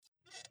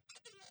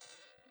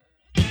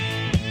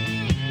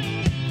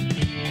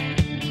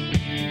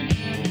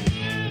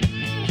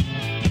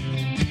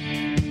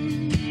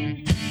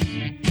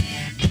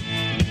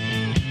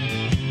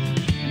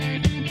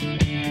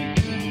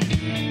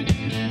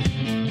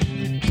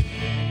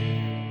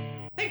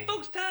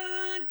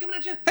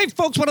Hey,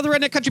 folks, one of the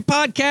Redneck Country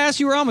Podcasts.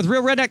 You were on with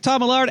Real Redneck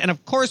Tom Millard. And,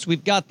 of course,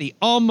 we've got the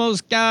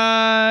almost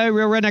guy,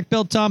 Real Redneck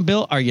Bill. Tom,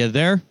 Bill, are you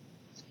there?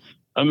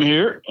 I'm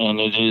here, and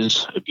it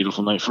is a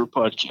beautiful night for a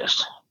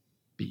podcast.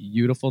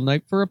 Beautiful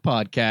night for a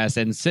podcast.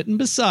 And sitting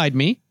beside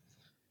me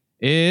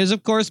is,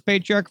 of course,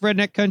 Patriarch of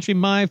Redneck Country,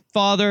 my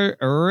father,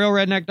 Real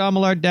Redneck Tom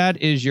Millard. Dad,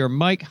 is your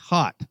mic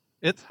hot?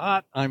 It's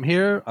hot. I'm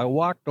here. I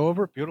walked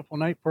over. Beautiful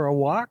night for a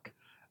walk.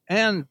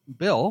 And,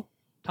 Bill,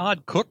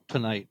 Todd cooked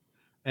tonight.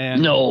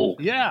 And No.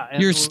 Yeah.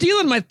 And You're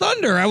stealing my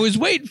thunder. I was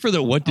waiting for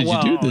the, what did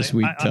you do this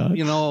week, Todd?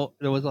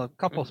 There was a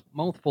couple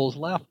mouthfuls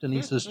left, and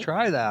he says,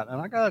 try that.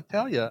 And I got to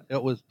tell you,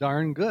 it was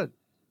darn good.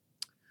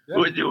 Yeah.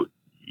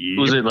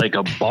 Was it like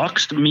a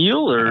boxed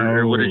meal,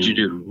 or what did you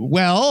do?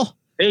 Well,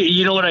 hey,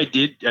 you know what I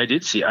did? I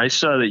did see. I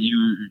saw that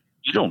you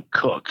don't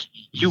cook.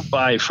 You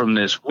buy from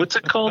this. What's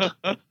it called?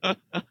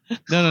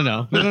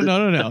 No.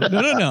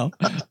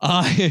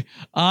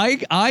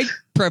 I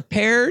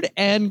prepared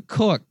and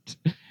cooked.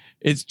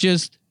 It's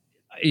just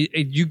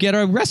you get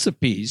a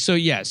recipe. So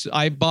yes,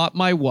 I bought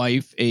my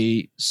wife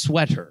a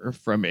sweater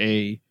from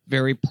a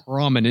very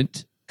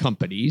prominent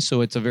company.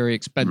 So it's a very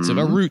expensive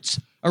a roots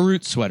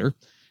sweater,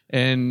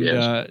 and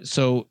Yes.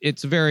 so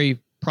it's a very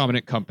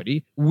prominent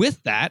company.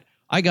 With that,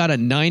 I got a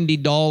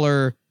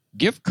 $90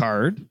 gift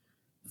card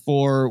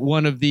for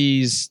one of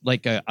these,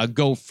 like a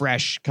Go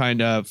Fresh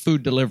kind of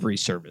food delivery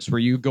service where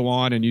you go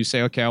on and you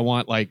say, okay, I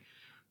want like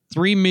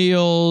 3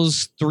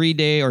 meals, 3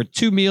 day, or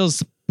 2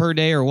 meals per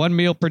day, or 1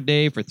 meal per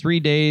day for 3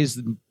 days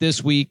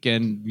this week,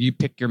 and you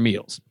pick your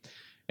meals.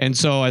 And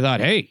so I thought,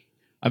 hey,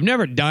 I've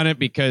never done it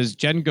because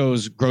Jen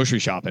goes grocery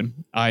shopping.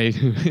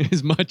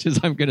 As much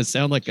as I'm going to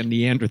sound like a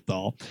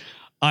Neanderthal,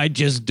 I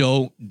just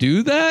don't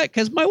do that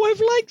because my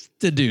wife likes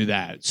to do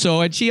that.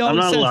 So, and she I'm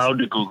always not says, allowed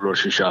to go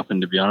grocery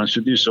shopping, to be honest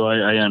with you. So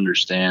I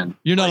understand.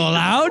 you're not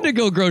allowed to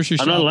go grocery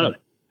I'm shopping. not allowed.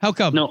 How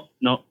come? No.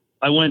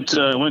 I went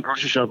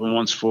grocery shopping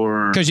once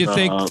for Because you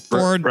think breakfast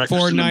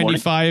in the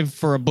morning. $4.95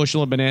 for a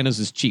bushel of bananas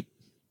is cheap.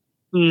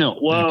 No,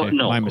 well, Okay,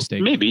 no, my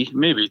mistake. Maybe.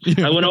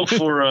 I went out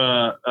for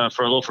a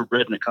loaf of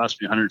bread, and it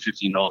cost me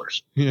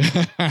 $115.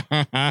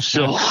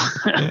 So,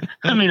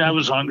 I mean, I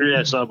was hungry.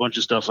 I saw a bunch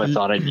of stuff I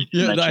thought I needed.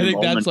 Yeah, I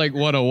think that's like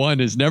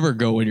 101 is never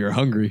go when you're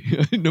hungry,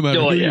 no matter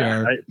who you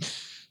are.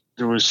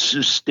 There was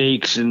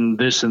steaks and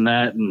this and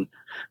that, and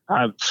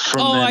I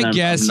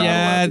guess, I'm not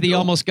allowed to the go.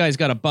 almost guy's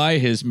got to buy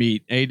his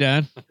meat, eh,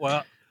 Dad?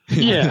 Well,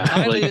 Yeah,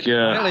 I like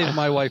leave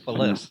my wife a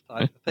list.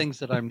 Things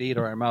that I need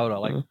or I'm out. I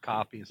like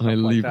coffee and stuff I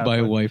leave like that.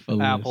 my but wife a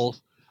list.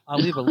 apples. I'll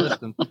leave a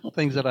list of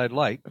things that I'd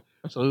like.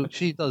 So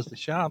she does the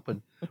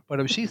shopping. But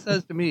if she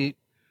says to me,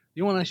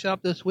 you want to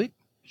shop this week?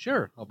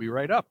 Sure, I'll be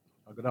right up.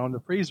 I'll go down to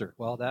the freezer.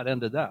 Well, that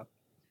ended that.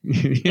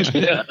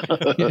 Yeah.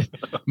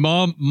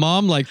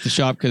 Mom likes to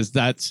shop because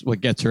that's what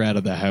gets her out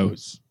of the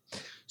house.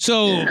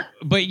 So,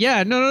 but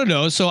yeah,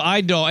 no. So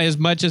I don't, as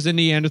much as a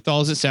Neanderthal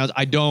as it sounds,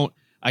 I don't.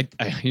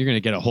 You're going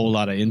to get a whole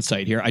lot of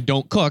insight here. I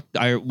don't cook.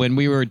 When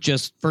we were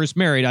just first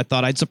married, I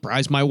thought I'd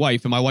surprise my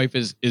wife, and my wife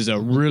is a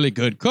really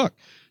good cook.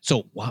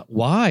 So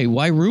why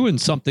ruin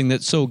something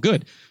that's so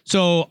good?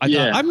 So I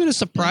thought I'm going to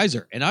surprise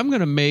her, and I'm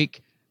going to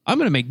make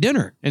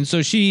dinner. And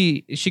so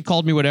she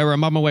called me, whatever.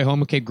 I'm on my way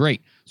home. Okay,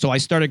 great. So I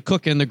started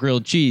cooking the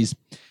grilled cheese,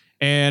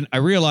 and I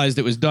realized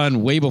it was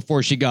done way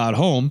before she got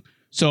home.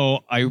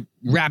 So I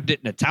wrapped it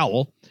in a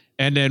towel.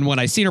 And then when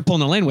I seen her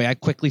pulling the laneway, I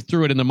quickly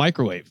threw it in the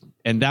microwave.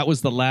 And that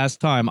was the last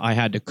time I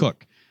had to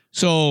cook.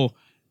 So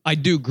I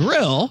do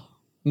grill,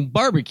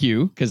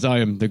 barbecue, because I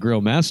am the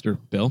grill master,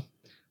 Bill.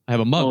 I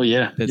have a mug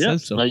that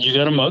says so. You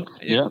got a mug.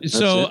 Yeah.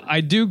 So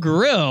I do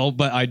grill,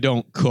 but I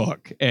don't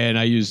cook. And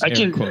I use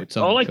air quotes.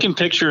 All I can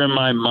picture in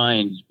my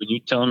mind when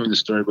you telling me the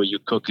story about you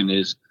cooking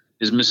is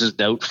Mrs.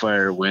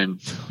 Doubtfire when,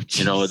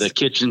 the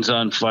kitchen's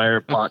on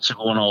fire, pots are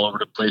going all over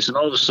the place, and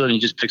all of a sudden he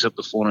just picks up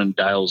the phone and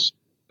dials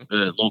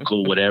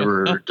local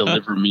whatever, or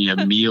deliver me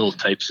a meal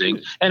type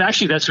thing. And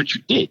actually, that's what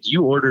you did.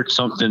 You ordered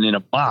something in a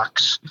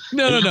box.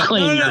 No.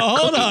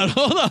 Hold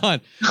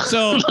on.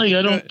 So like,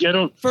 I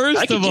don't. First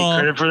I can of take all,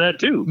 credit for that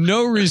too.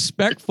 No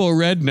respectful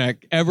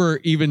redneck ever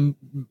even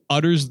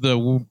utters the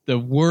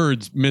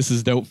words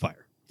Mrs. Doubtfire.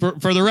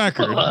 For the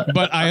record,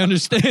 but I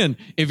understand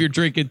if you're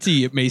drinking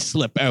tea, it may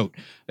slip out.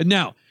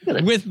 Now,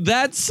 with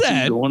that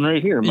said, going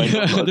right here,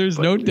 there's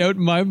no doubt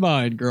in my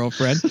mind,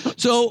 girlfriend.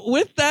 So,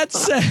 with that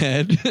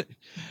said,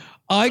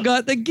 I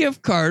got the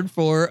gift card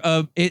for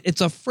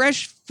it's a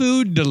fresh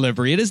food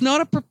delivery. It is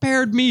not a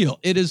prepared meal.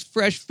 It is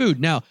fresh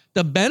food. Now,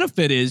 the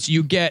benefit is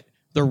you get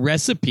the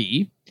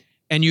recipe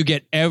and you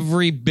get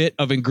every bit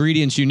of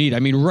ingredients you need. I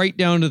mean, right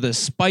down to the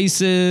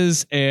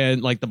spices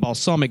and like the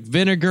balsamic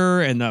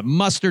vinegar and the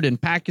mustard in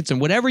packets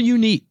and whatever you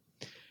need.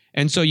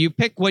 And so you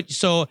pick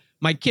so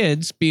my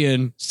kids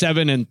being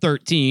 7 and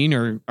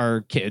 13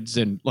 are kids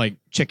and like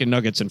chicken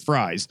nuggets and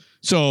fries.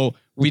 So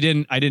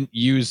I didn't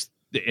use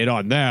it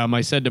on them.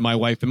 I said to my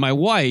wife, and my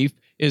wife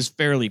is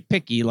fairly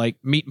picky, like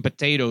meat and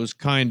potatoes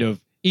kind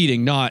of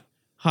eating, not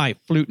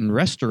highfalutin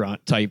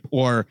restaurant type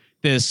or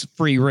this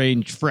free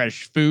range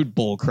fresh food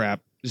bull crap.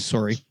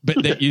 Sorry,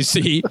 but that you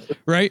see,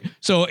 right?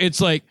 So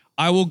it's like,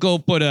 I will go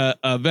put a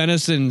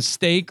venison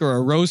steak or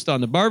a roast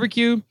on the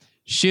barbecue.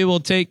 She will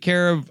take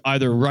care of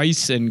either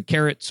rice and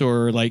carrots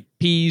or like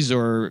peas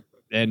or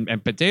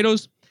and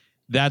potatoes.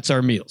 That's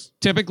our meals.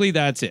 Typically,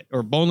 that's it.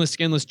 Or boneless,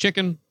 skinless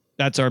chicken.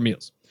 That's our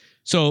meals.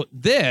 So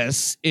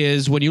this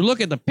is when you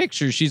look at the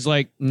picture, she's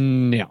like,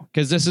 no,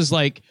 because this is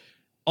like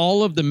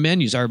all of the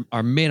menus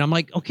are made. I'm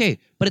like, okay,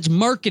 but it's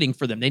marketing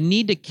for them. They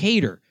need to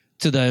cater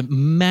to the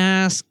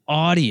mass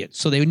audience.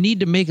 So they need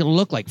to make it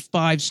look like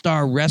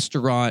 5-star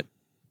restaurant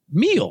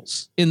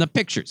meals in the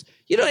pictures.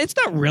 You know, it's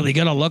not really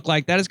going to look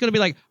like that. It's going to be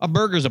like a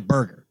burger's a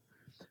burger.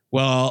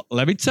 Well,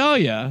 let me tell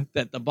you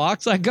that the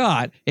box I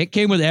got, it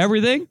came with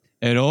everything.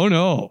 And oh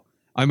no,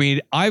 I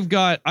mean, I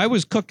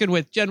was cooking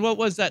with Jen. What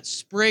was that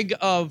sprig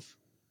of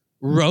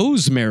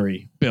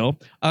rosemary, Bill?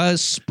 A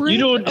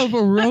sprig of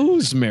a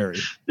rosemary.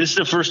 This is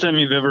the first time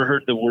you've ever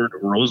heard the word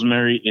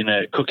rosemary in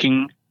a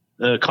cooking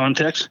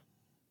context?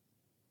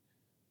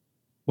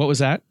 What was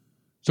that?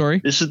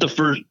 Sorry? This is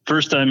the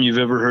first time you've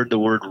ever heard the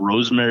word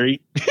rosemary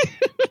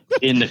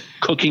in the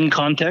cooking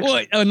context?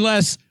 Well,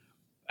 unless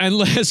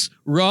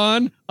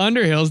Ron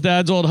Underhill's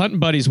dad's old hunting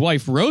buddy's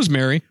wife,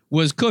 Rosemary,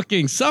 was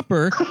cooking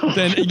supper,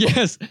 then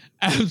yes,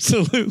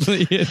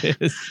 absolutely it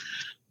is.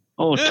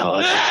 Oh,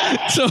 Todd.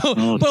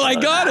 I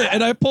got it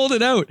and I pulled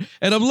it out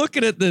and I'm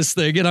looking at this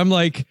thing and I'm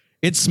like,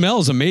 it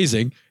smells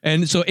amazing.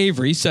 And so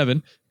Avery,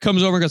 7,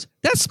 comes over and goes,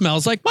 that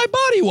smells like my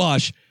body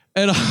wash.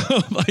 And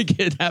I'm like,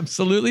 it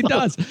absolutely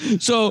does.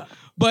 So,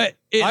 but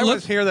I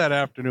was here that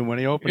afternoon when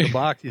he opened the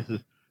box. He says,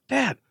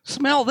 Dad,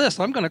 smell this.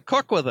 I'm going to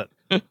cook with it.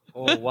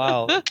 Oh,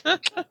 wow.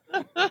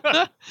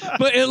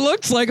 But it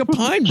looks like a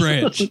pine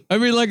branch. I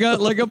mean, like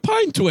a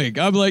pine twig.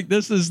 I'm like,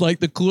 this is like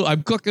the cool.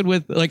 I'm cooking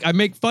with, like, I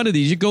make fun of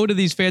these. You go to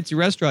these fancy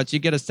restaurants, you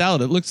get a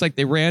salad. It looks like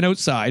they ran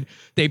outside.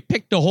 They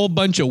picked a whole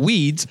bunch of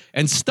weeds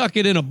and stuck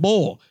it in a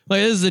bowl.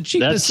 Like, this is the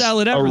cheapest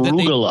salad ever.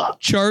 Arugula. That they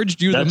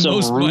charged you the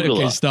most money.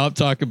 Okay, stop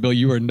talking, Bill.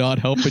 You are not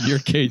helping your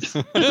case.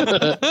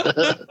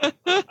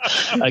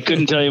 I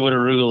couldn't tell you what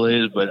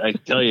arugula is, but I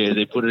can tell you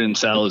they put it in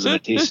salads and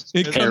it tastes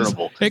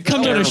terrible. It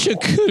comes on a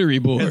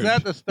charcuterie board. Is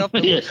that the stuff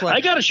that looks like...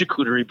 I got a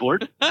charcuterie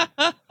board.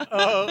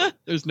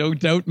 There's no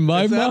doubt in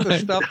my mind. Is that the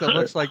stuff that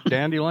looks like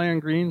dandelion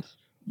greens?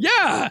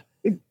 Yeah.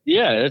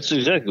 Yeah, that's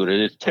exactly what it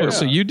is. Terrible.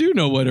 So you do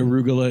know what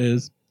arugula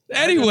is.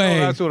 Anyway.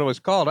 That's what it was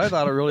called. I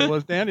thought it really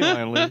was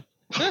dandelion leaves.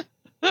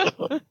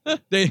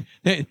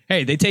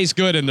 They taste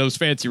good in those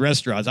fancy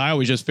restaurants. I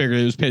always just figured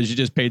it was because you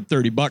just paid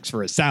 $30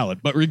 for a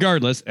salad. But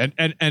regardless,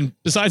 and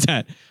besides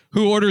that,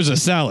 who orders a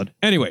salad?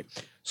 Anyway,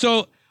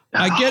 so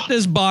I get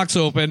this box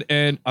open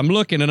and I'm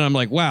looking and I'm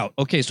like, wow,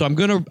 okay, so I'm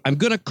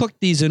gonna cook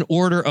these in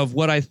order of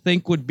what I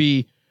think would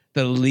be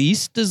the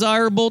least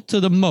desirable to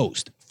the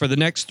most for the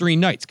next 3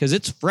 nights because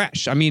it's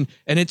fresh. I mean,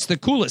 and it's the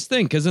coolest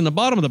thing because in the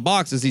bottom of the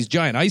box is these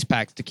giant ice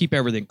packs to keep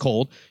everything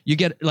cold. You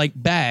get like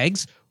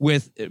bags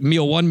with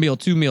meal 1, meal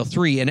 2, meal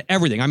 3, and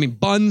everything. I mean,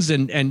 buns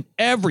and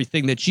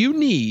everything that you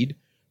need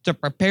to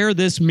prepare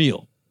this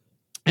meal.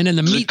 And then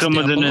the meat come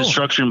with an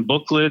instruction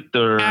booklet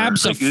or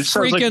absolutely. It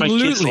sounds like my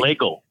kid's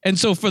Lego. And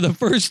so for the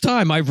first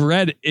time I've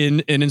read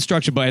in an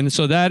instruction book, and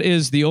so that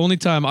is the only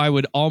time I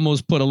would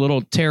almost put a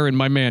little tear in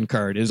my man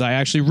card is I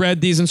actually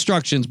read these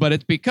instructions, but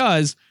it's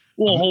because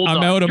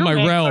I'm out of my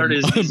realm.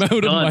 I'm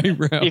out of my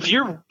realm. If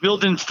you're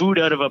building food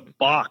out of a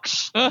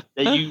box that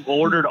you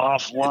ordered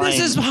offline, this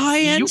is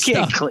high-end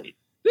stuff.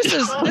 This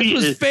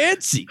was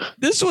fancy.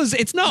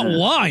 It's not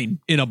wine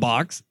in a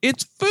box.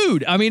 It's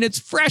food. I mean, it's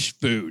fresh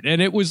food.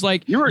 And it was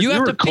like, you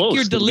have to pick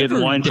your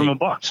delivery wine date. from a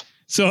box.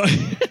 So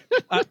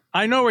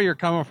I know where you're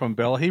coming from,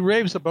 Bill. He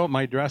raves about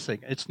my dressing.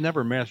 It's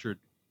never measured.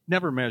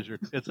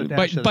 It's a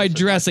by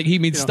dressing, he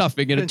means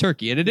stuffing in a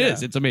turkey. And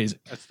is. It's amazing.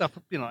 It's stuff,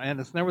 and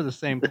it's never the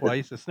same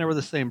twice. It's never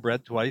the same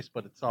bread twice,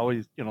 but it's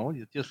always,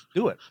 you just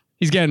do it.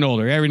 He's getting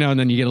older. Every now and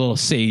then you get a little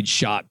sage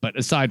shot. But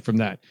aside from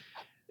that,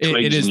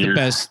 it is the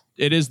best.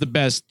 It is the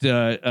best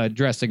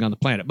dressing on the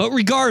planet. But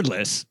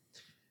regardless,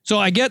 so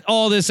I get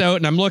all this out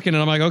and I'm looking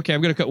and I'm like, okay,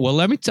 I'm going to cook. Well,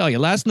 let me tell you,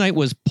 last night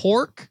was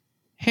pork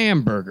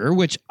hamburger,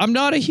 which I'm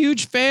not a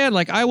huge fan.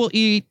 Like I will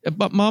eat,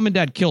 but Mom and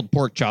Dad killed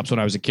pork chops when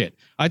I was a kid.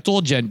 I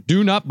told Jen,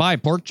 do not buy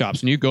pork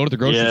chops when you go to the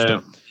grocery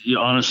store. Yeah,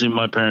 honestly,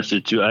 my parents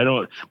did too.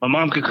 My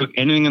mom could cook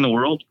anything in the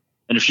world.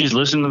 And if she's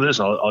listening to this,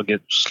 I'll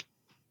get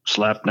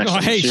slapped next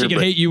time. Hey, she can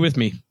hate you with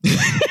me.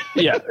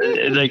 Yeah,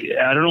 like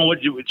I don't know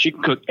she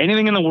can cook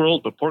anything in the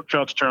world, but pork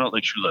chops turn out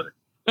like shoe leather.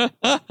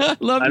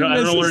 Love you,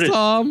 Mrs.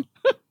 Tom.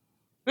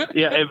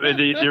 Yeah,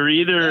 they're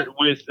either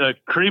with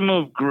cream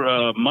of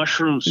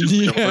mushroom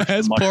soup.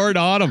 Yes, pour it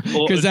on them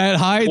because that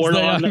hides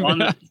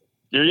the.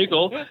 There you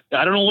go.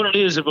 I don't know what it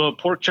is about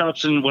pork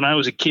chops and when I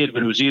was a kid,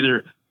 but it was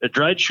either a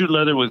dried shoe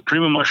leather with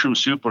cream of mushroom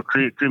soup or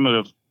cream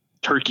of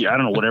turkey. I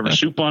don't know, whatever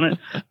soup on it,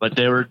 but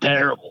they were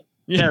terrible.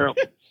 Terrible.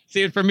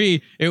 See, for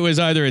me, it was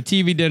either a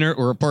TV dinner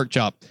or a pork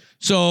chop.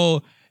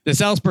 So the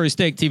Salisbury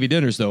steak TV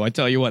dinners, though, I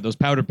tell you what, those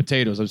powdered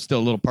potatoes, I'm still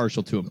a little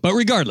partial to them. But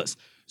regardless,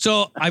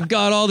 so I've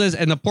got all this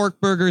and the pork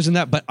burgers and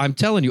that, but I'm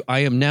telling you, I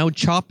am now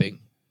chopping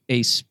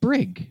a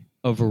sprig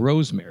of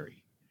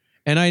rosemary.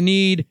 And I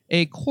need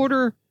a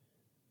 1/4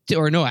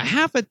 a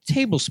half a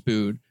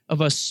tablespoon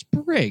of a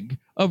sprig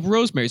of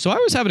rosemary. So I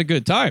was having a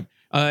good time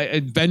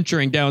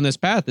venturing down this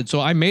path. And so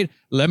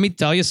let me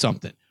tell you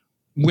something.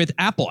 With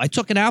apple, I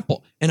took an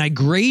apple and I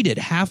grated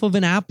half of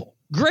an apple.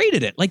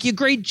 Grated it like you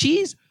grate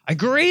cheese. I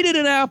grated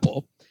an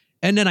apple,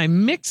 and then I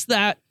mixed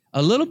that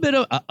a little bit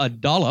of a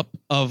dollop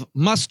of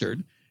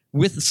mustard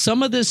with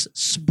some of this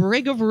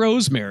sprig of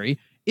rosemary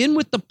in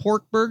with the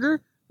pork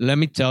burger. Let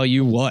me tell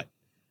you what,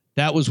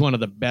 that was one of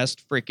the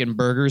best freaking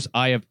burgers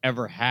I have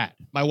ever had.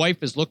 My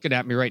wife is looking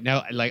at me right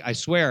now. Like, I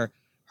swear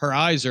her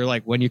eyes are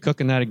like, when you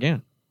cooking that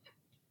again?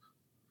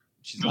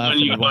 She's when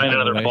you buy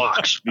another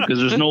box, because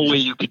there's no way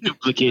you could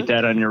duplicate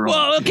that on your own.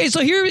 Well, okay, so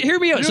hear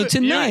me out. So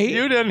tonight,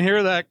 you didn't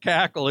hear that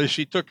cackle as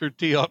she took her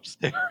tea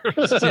upstairs.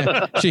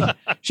 Yeah,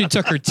 she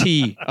took her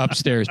tea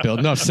upstairs, Bill.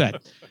 Enough said.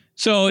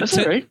 So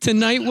right.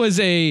 Tonight was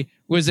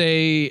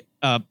a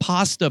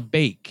pasta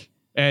bake,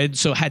 and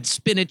so had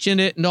spinach in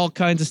it and all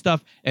kinds of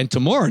stuff. And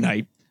tomorrow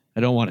night, I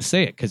don't want to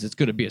say it because it's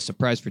going to be a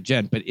surprise for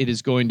Jen, but it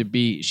is going to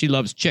be, she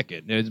loves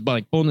chicken. It's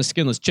like boneless,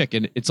 skinless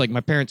chicken. It's like my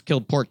parents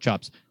killed pork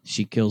chops.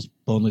 She kills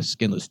boneless,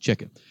 skinless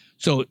chicken.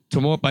 So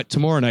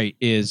tomorrow night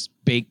is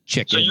baked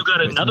chicken. So you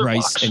got with another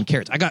rice box. and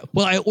carrots.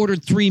 I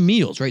ordered 3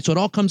 meals, right? So it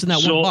all comes in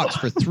that one box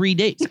for 3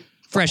 days.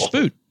 Fresh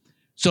food.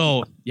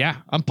 So yeah,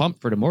 I'm pumped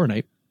for tomorrow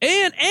night.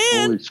 And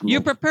you're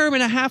preparing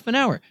in a half an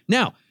hour.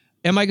 Now,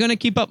 am I going to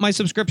keep up my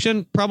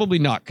subscription? Probably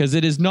not, because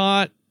it is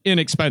not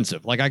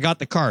inexpensive. Like, I got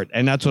the card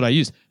and that's what I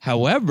use.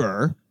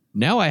 However,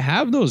 now I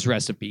have those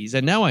recipes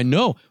and now I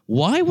know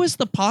why was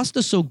the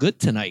pasta so good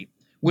tonight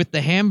with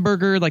the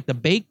hamburger, like the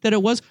bake that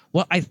it was.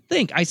 Well, I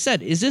think I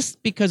said, is this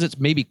because it's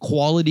maybe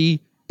quality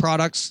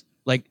products,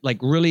 like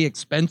really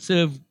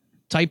expensive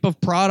type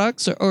of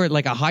products, or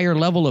like a higher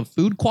level of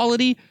food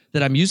quality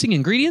that I'm using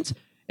ingredients?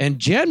 And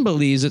Jen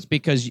believes it's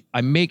because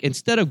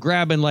instead of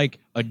grabbing like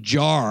a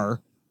jar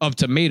of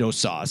tomato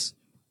sauce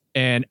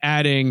and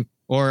adding,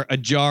 or a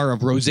jar of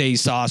rosé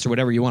sauce or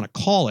whatever you want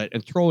to call it,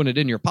 and throwing it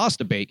in your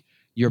pasta bake,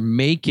 you're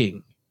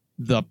making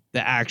the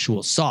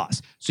actual sauce.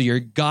 So you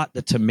got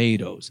the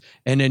tomatoes,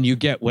 and then you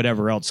get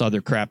whatever else other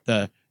crap,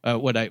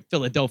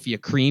 Philadelphia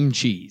cream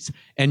cheese,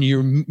 and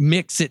you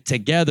mix it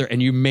together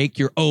and you make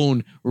your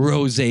own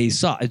rosé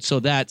sauce. And so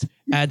that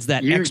adds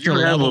that extra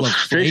level of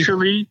flavor.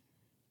 Officially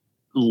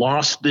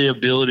lost the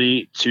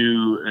ability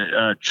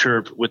to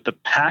chirp with the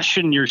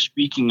passion you're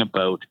speaking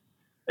about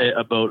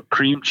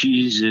cream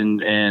cheese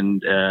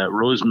and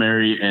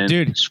rosemary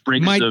and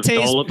sprigs my of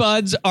taste dollops.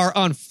 buds are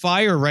on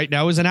fire right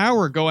now. It was an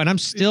hour ago and I'm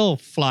still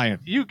flying.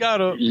 You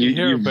gotta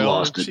hear you've Bill.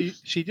 lost it.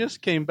 She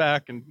just came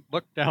back and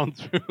looked down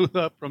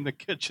from the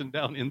kitchen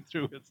down in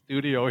through his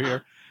studio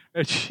here,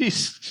 and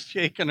she's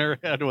shaking her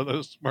head with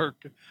a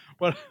smirk.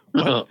 But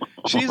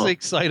she's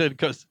excited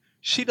because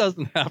she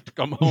doesn't have to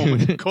come home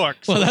and cook.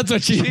 Well, that's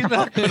what she's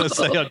not going to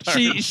say.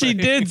 She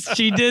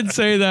did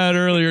say that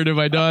earlier to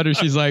my daughter.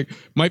 She's like,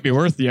 might be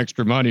worth the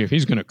extra money if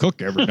he's going to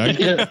cook every night.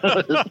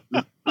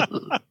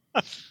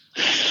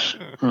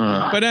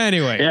 But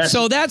anyway,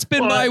 so that's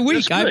been my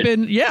week.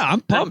 I'm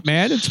pumped,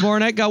 man. And tomorrow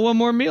night got one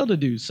more meal to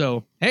do.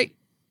 So, hey.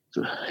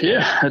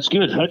 Yeah, that's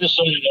good. I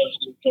decided I was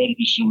going to try to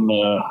do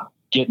some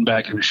getting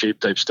back into shape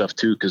type stuff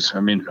too, because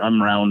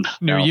I'm round.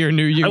 New year.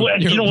 You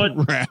know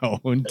what?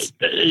 Round.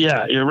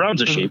 Yeah, your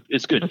round's a shape.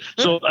 It's good.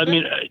 So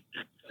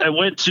I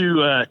went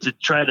to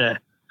try to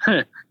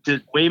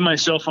to weigh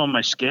myself on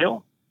my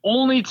scale,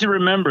 only to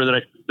remember that I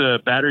took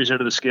the batteries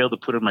out of the scale to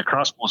put in my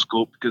crossbow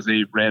scope because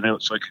they ran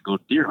out, so I could go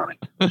deer hunting.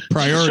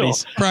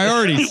 Priorities.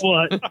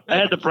 Well, I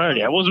had the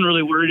priority. I wasn't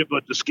really worried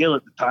about the scale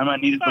at the time. I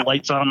needed the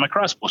lights on my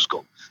crossbow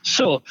scope.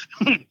 So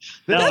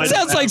that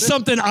sounds like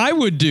something I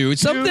would do.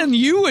 Something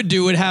you would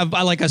do would have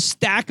like a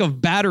stack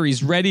of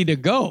batteries ready to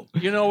go.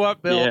 You know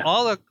what, Bill? Yeah.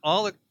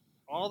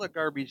 All the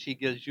garbage he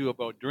gives you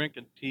about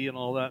drinking tea and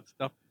all that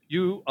stuff.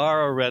 You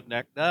are a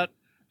redneck. That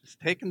is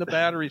taking the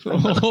batteries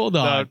from the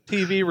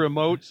TV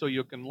remote so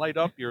you can light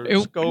up your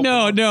scope.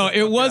 No,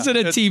 it wasn't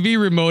a TV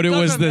remote. It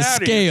was the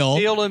scale,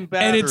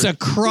 and it's a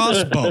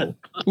crossbow.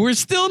 We're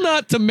still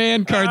not to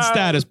man card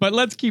status, but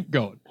let's keep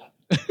going.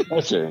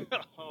 That's it.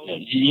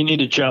 You need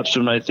to chop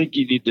some. I think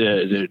you need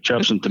to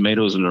chop some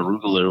tomatoes and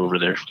arugula over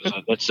there.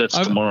 That's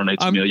tomorrow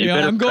night's meal.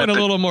 I'm going a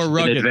little more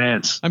rugged. In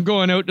advance. I'm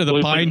going out to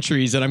the pine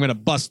trees and I'm going to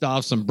bust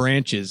off some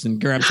branches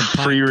and grab some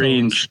pine free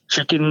range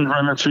chicken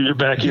running through your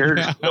backyard.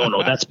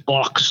 No, that's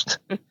boxed.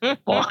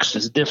 Boxed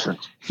is different.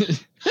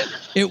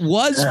 It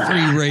was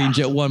free range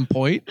at one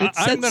point.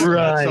 I'm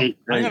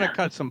going to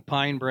cut some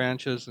pine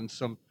branches and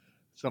some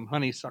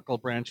honeysuckle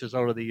branches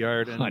out of the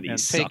yard and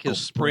take his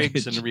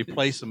sprigs and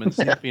replace them and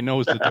see if he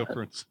knows the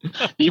difference.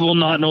 He will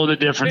not know the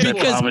difference.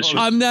 Because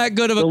I'm that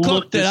good of a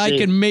cook that I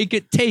can make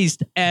it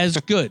taste as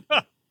good.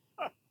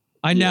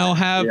 I now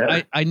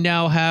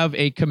have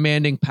a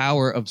commanding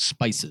power of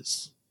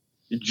spices.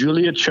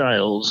 Julia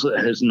Childs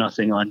has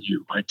nothing on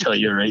you. I tell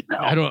you right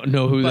now. I don't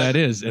know who that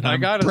is, and I'm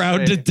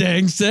proud to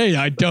dang say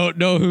I don't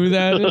know who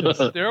that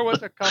is. There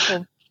was a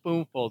couple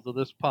spoonfuls of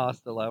this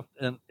pasta left,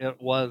 and it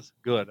was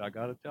good. I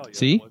got to tell you.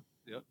 See?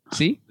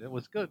 See? It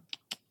was good.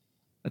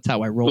 That's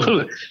how I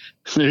roll.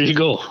 There you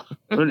go.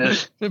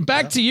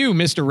 Back to you,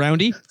 Mr.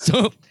 Roundy.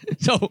 So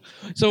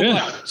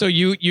what? So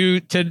you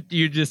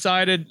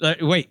decided.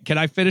 Wait, can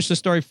I finish the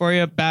story for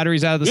you?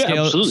 Batteries out of the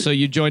scale. Absolutely. So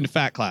you joined a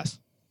fat class.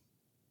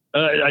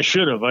 I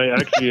should have. I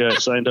actually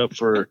signed up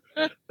for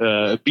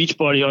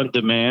Beachbody on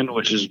Demand,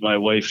 which is my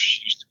wife.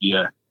 She used to be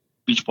a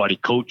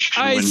Beachbody coach.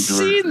 I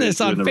seen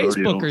this on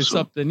Facebook or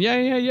something. Yeah.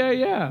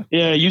 Yeah,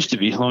 it used to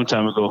be a long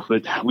time ago,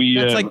 but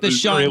that's like the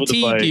Sean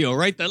T deal,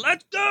 right? The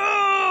let's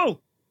go.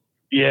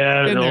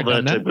 Yeah, and all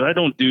that type. But I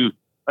don't do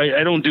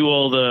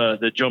all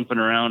the jumping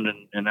around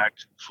and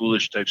acting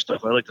foolish type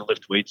stuff. I like to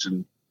lift weights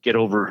and get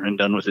over and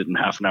done with it in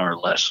half an hour or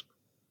less.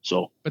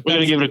 So we're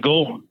gonna give it a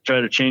go. Try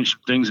to change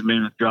some things and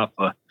maybe drop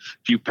a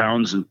few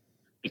pounds and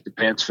make the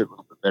pants fit a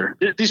little bit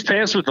better. These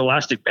pants with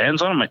elastic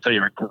bands on them, I tell you,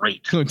 are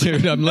great. Oh,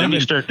 dude, I'm living. Then you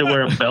start to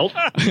wear a belt.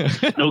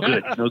 No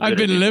good. I've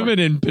been living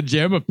in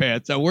pajama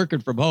pants. I'm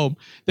working from home.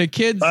 The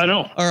kids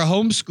are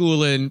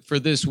homeschooling for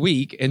this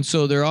week, and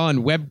so they're on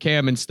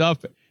webcam and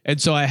stuff. And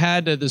so I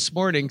had to this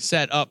morning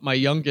set up my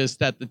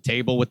youngest at the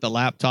table with the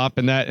laptop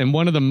and that. And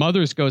one of the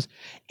mothers goes,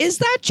 "Is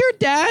that your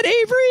dad,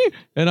 Avery?"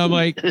 And I'm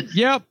like,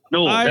 "Yep."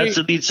 No, that's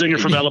the lead singer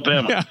from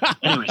Alabama.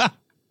 Anyways.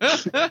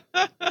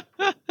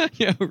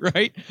 Yeah,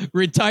 right.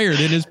 Retired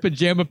in his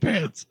pajama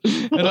pants.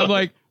 And I'm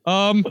like,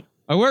 I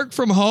work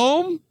from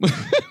home.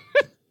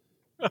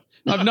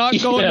 I'm not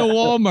going to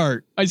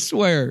Walmart. I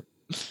swear.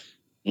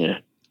 Yeah.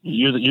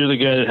 You're the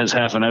guy that has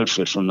half an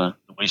outfit from the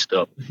waist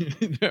up.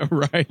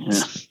 Right.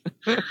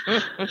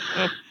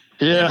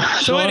 Yeah.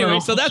 So anyway,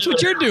 so that's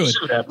what you're doing.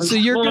 So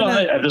you're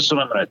that's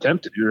what I'm gonna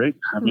attempt to do, right?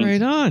 I mean,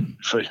 right on.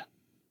 If I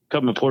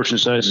cut my portion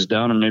sizes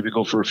down and maybe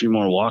go for a few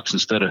more walks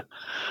instead of.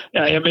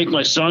 Yeah, I make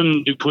my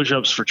son do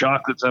push-ups for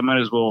chocolates. I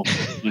might as well,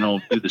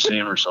 do the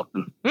same or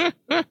something.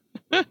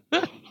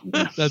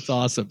 That's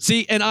awesome.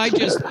 See, and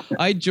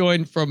I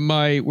joined from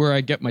where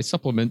I get my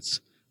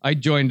supplements. I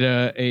joined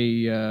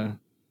a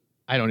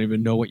I don't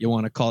even know what you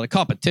want to call it,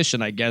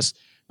 competition, I guess.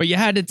 But you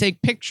had to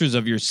take pictures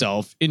of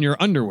yourself in your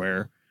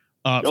underwear.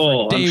 I'm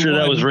sure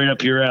that was right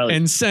up your alley.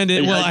 And send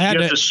it. Well, I had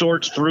to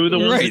sort through the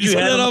ones that you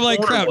had. And I'm like,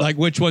 crap. Like,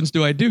 which ones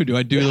do I do? Do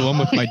I do the one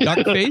with my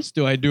duck face?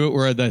 Do I do it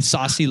where the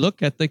saucy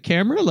look at the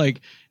camera? Like,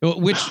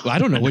 I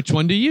don't know which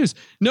one to use.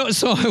 No,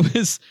 so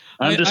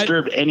I'm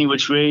disturbed any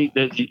which way.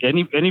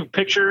 Any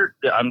picture,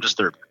 I'm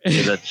disturbed.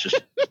 So that's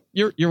just.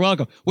 You're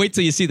welcome. Wait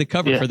till you see the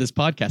cover for this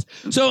podcast.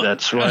 So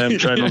that's why I'm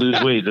trying to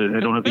lose weight. I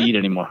don't have to eat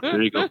anymore.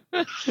 There you go.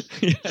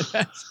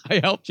 Yeah, I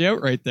helped you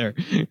out right there.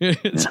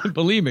 It's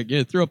bulimic.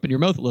 You threw up in your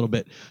mouth a little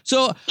bit.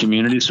 So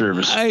community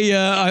service.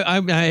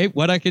 I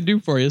what I can do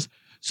for you.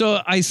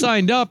 So I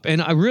signed up,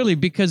 and I really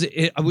because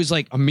I was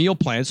like a meal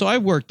plan. So I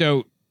worked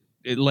out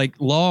like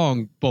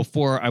long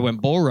before I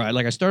went bull ride.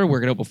 Like I started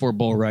working out before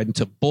bull ride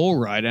into bull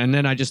ride, and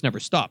then I just never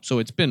stopped. So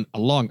it's been a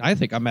long. I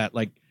think I'm at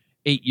like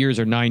 8 years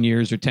or 9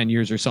 years or 10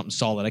 years or something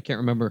solid. I can't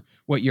remember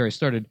what year I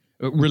started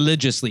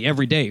religiously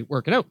every day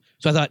working out.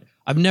 So I thought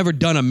I've never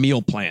done a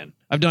meal plan.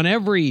 I've done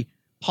every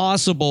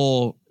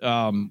possible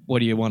what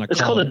do you want to call it?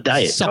 It's called a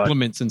diet.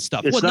 Supplements and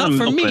stuff. Well, not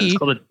for me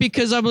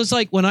because I was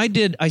like when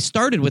I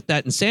started with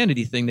that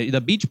insanity thing,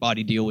 the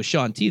Beachbody deal with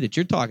Sean T that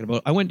you're talking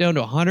about. I went down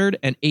to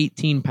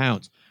 118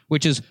 pounds,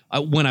 which is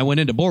when I went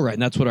into bull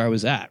riding. That's what I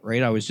was at,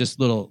 right? I was just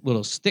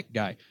little stick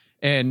guy,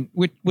 and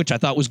which I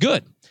thought was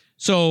good.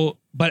 So,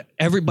 but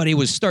everybody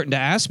was starting to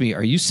ask me,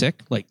 "Are you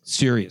sick? Like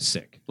serious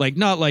sick? Like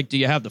not like do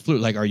you have the flu?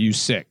 Like are you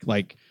sick?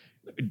 Like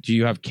do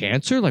you have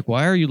cancer? Like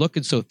why are you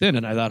looking so thin?"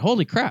 And I thought,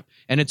 "Holy crap!"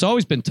 And it's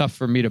always been tough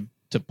for me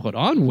to put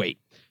on weight.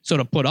 So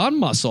to put on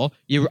muscle,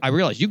 I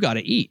realized you got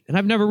to eat, and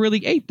I've never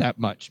really ate that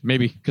much.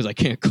 Maybe because I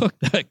can't cook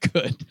that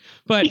good.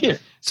 But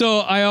so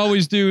I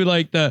always do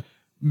like the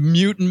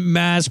mutant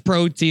mass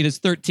protein. It's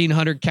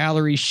 1,300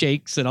 calorie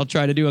shakes, and I'll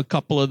try to do a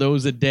couple of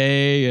those a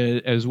day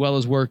as well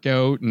as work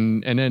out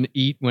and then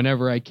eat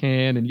whenever I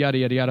can and yada,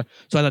 yada, yada.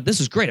 So I thought,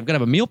 this is great. I'm going to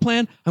have a meal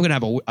plan. I'm going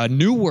to have a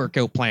new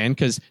workout plan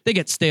because they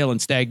get stale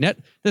and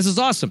stagnant. This is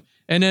awesome.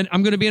 And then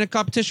I'm going to be in a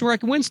competition where I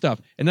can win stuff.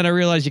 And then I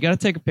realized you got to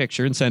take a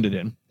picture and send it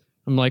in.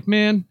 I'm like,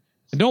 man,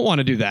 I don't want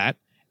to do that.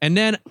 And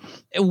then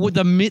with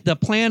the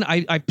plan,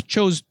 I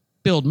chose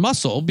build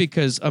muscle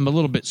because I'm a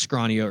little bit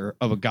scrawnier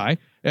of a guy.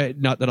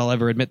 Not that I'll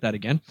ever admit that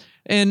again.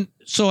 And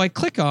so I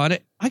click on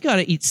it. I got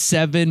to eat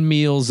 7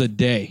 meals a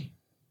day.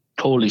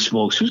 Holy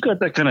smokes. Who's got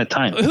that kind of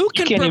time? Who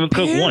can You can't even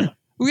cook one.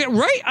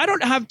 Right. I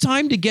don't have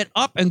time to get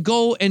up and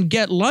go and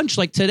get lunch.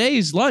 Like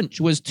today's lunch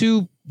was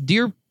 2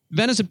 deer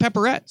venison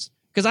pepperettes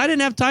because I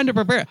didn't have time to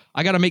prepare.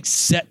 I got to make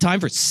set time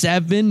for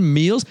 7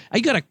 meals.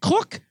 I got to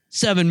cook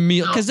 7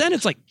 meals because then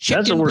it's like chicken.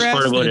 That's the worst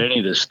part about any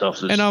of this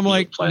stuff. And I'm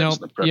like, no,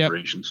 the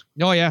preparations.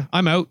 Yep. Oh yeah,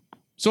 I'm out.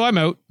 So I'm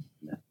out.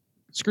 Yeah.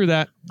 Screw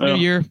that. New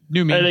year,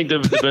 new me. I think the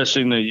best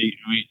thing that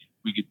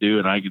we could do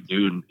and I could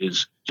do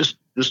is just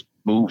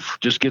move,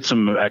 just get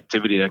some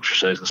activity and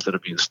exercise instead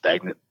of being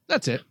stagnant.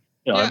 That's it.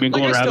 I've been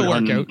going rabbit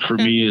hunting for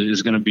me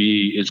is going to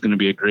be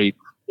a great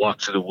walk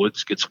to the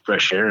woods, get some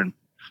fresh air, and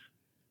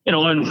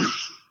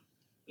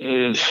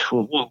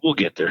we'll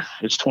get there.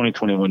 It's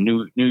 2021,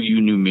 new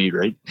you, new me,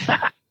 right?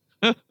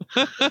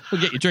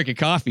 We'll get you drinking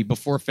coffee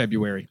before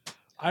February.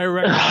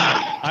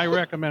 I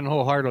recommend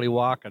wholeheartedly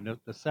walking.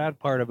 The sad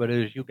part of it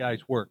is you guys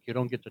work. You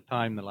don't get the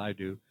time that I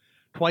do.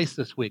 Twice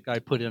this week, I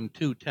put in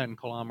 2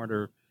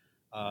 10-kilometer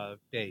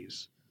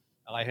days.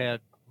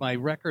 My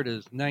record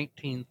is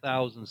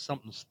 19,000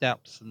 something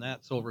steps, and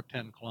that's over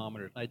 10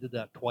 kilometers. I did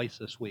that twice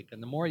this week.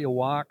 And the more you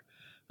walk,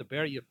 the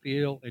better you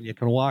feel, and you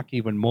can walk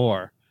even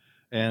more.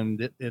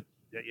 And it's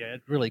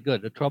really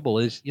good. The trouble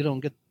is you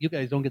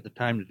guys don't get the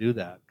time to do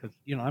that because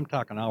I'm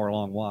talking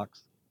hour-long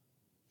walks.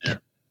 Yeah.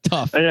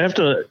 Tough. I have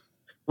to,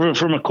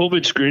 from a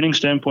COVID screening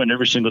standpoint,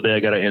 every single day I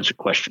got to answer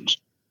questions.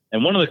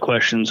 And one of the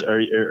questions, are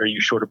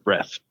you short of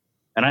breath?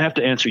 And I have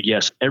to answer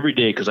yes every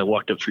day because I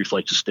walked up 3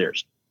 flights of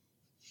stairs.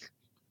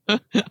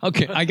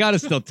 Okay, I got to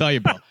still tell you,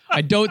 Bill.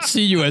 I don't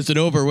see you as an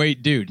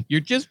overweight dude. You're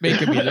just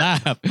making me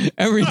laugh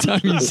every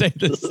time you say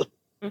this.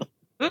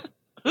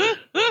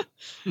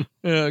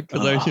 Yeah,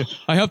 because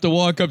I have to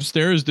walk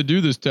upstairs to do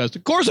this test.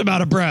 Of course I'm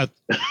out of breath.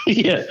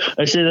 Yeah,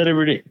 I say that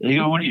every day. You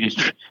go, what are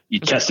you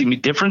testing me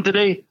different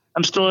today?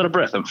 I'm still out of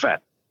breath. I'm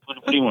fat.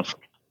 What do you want from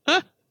me?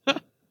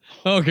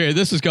 Okay,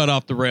 this has got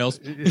off the rails.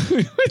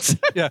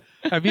 Yeah.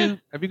 Have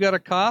you got a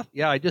cough?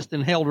 Yeah, I just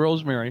inhaled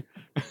rosemary.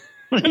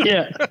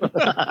 Yeah.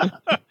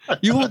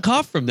 You won't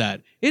cough from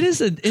that. It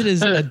is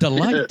a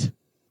delight.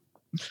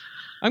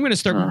 I'm going to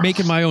start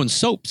making my own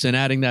soaps and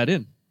adding that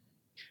in.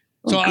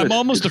 So I'm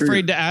almost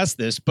afraid to ask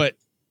this, but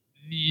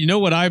you know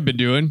what I've been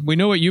doing. We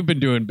know what you've been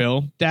doing,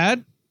 Bill.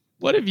 Dad,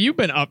 what have you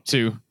been up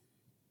to?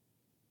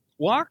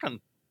 Walking.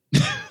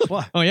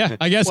 Oh, yeah.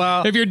 I guess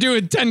if you're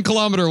doing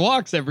 10-kilometer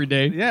walks every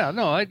day. Yeah,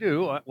 no, I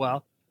do.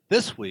 Well,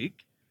 this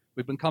week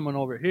we've been coming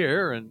over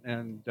here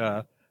and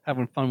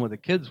having fun with the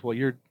kids while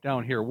you're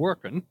down here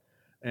working,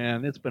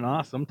 and it's been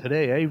awesome.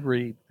 Today,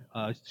 Avery,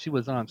 she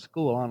was on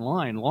school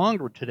online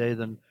longer today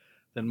than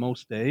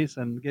most days,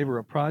 and gave her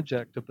a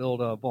project to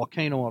build a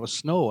volcano out of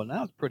snow, and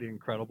that was pretty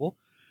incredible.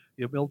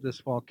 You build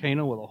this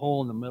volcano with a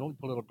hole in the middle, you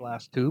put a little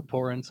glass tube,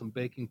 pour in some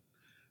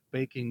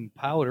baking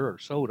powder or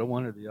soda,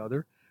 one or the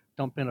other,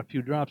 dump in a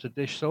few drops of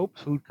dish soap,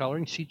 food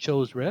coloring. She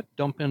chose red.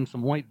 Dump in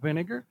some white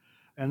vinegar,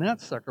 and that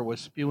sucker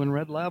was spewing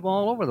red lava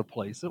all over the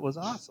place. It was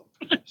awesome.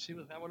 She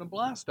was having a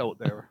blast out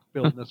there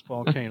building this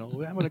volcano. We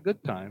were having a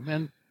good time,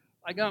 and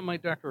I got my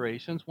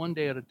decorations one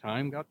day at a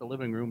time, got the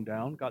living room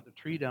down, got the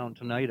tree down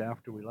tonight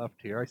after we left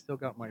here. I still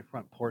got my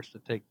front porch to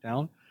take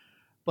down.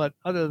 But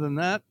other than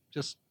that,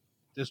 just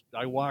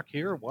I walk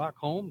here, walk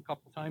home a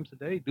couple times a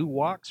day, do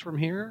walks from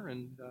here,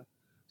 and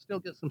still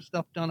get some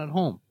stuff done at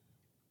home.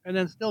 And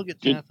then still get a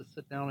chance to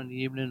sit down in the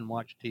evening and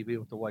watch TV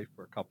with the wife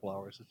for a couple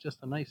hours. It's just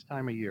a nice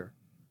time of year.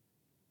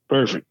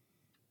 Perfect.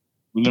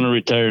 I'm going to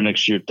retire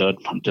next year, Todd.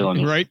 I'm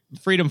telling you. Right?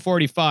 Freedom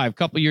 45.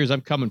 Couple years,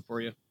 I'm coming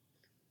for you.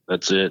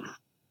 That's it.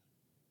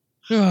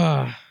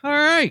 All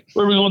right.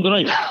 Where are we going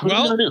tonight?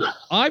 Well,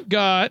 I've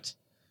got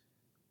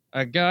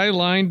a guy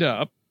lined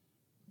up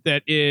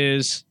that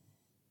is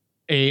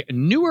a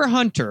newer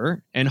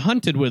hunter and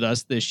hunted with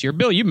us this year.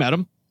 Bill, you met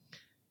him.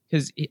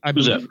 Who's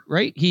that?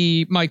 Right?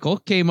 Michael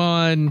came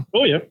on.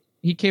 Oh, yeah.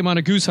 He came on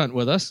a goose hunt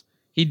with us.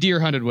 He deer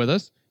hunted with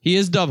us. He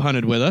is dove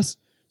hunted with us.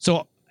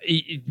 So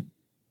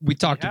we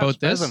talked about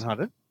this. Pheasant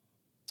hunted.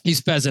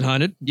 He's pheasant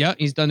hunted. Yeah,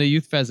 he's done a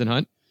youth pheasant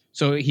hunt.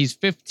 So he's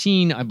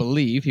 15, I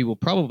believe. He will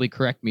probably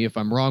correct me if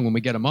I'm wrong when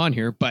we get him on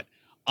here. But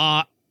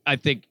I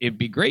think it'd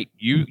be great.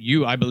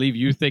 I believe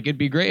you think it'd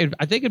be great.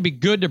 I think it'd be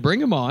good to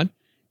bring him on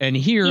and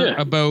hear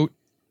about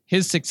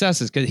his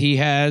successes because he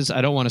has.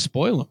 I don't want to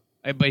spoil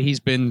him, but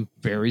he's been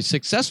very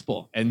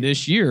successful. And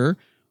this year,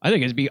 I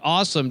think it'd be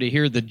awesome to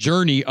hear the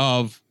journey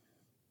of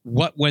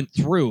what went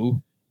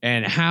through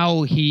and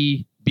how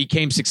he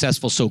became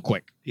successful so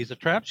quick. He's a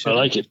trap shooter. I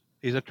like it.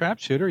 He's a trap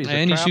shooter. He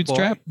shoots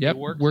trap. Yep.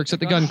 Works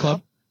at the gun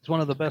club. He's one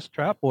of the best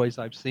trap boys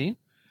I've seen,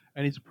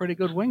 and he's a pretty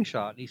good wing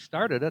shot. He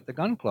started at the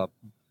gun club.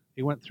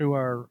 He went through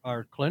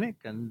our clinic,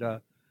 and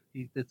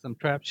he did some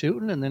trap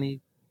shooting, and then he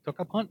took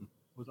up hunting.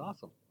 It was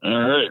awesome.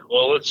 All right.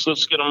 Well, let's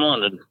get him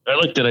on. And I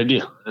like that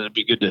idea. It'd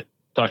be good to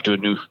talk to a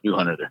new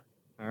hunter there.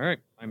 All right.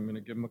 I'm going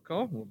to give him a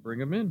call. We'll bring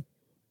him in.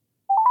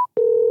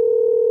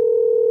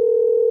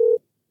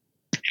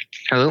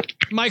 Hello,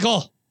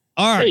 Michael.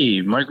 All right.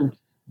 Hey, Michael.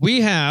 We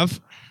have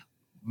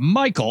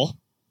Michael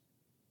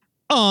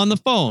on the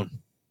phone.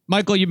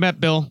 Michael, you met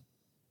Bill.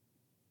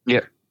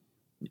 Yeah.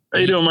 How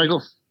you doing,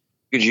 Michael?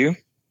 Good, you?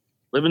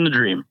 Living the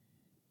dream.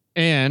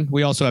 And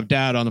we also have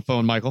Dad on the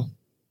phone, Michael.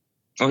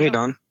 Oh, hey,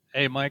 Don.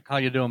 Hey, Mike. How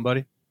you doing,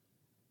 buddy?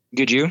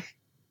 Good, you?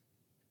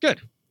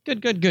 Good.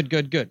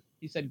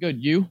 He said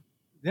good. You?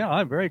 Yeah,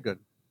 I'm very good.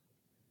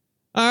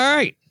 All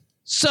right.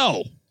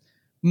 So,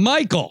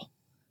 Michael,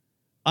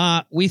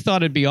 we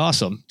thought it'd be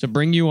awesome to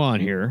bring you on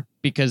here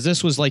because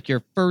this was like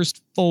your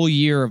first full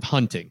year of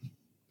hunting,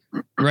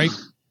 right?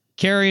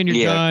 Carrying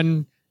your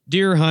gun,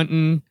 deer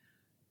hunting,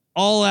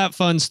 all that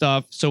fun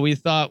stuff. So we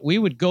thought we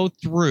would go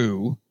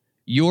through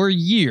your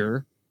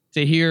year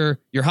to hear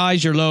your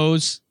highs, your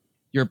lows,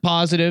 your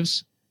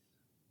positives.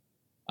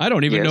 I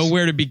don't even know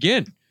where to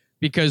begin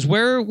because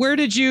where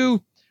did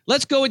you,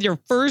 let's go with your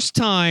first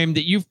time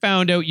that you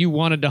found out you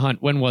wanted to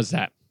hunt. When was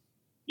that?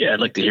 Yeah, I'd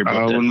like to hear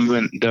about that. When we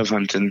went dove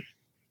hunting,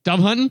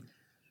 Dove hunting?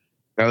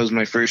 that was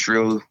my first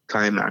real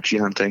time actually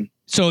hunting.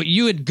 So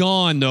you had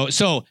gone though.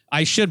 So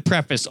I should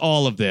preface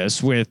all of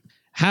this with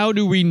how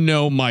do we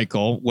know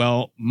Michael?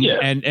 Well, Yeah.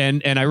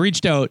 and I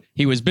reached out.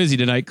 He was busy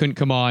tonight, couldn't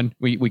come on.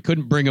 We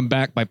couldn't bring him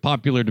back by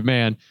popular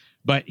demand,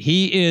 but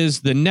he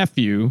is the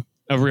nephew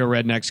of Real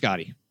Redneck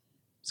Scotty,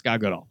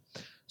 Scott Goodall.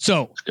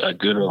 So Scott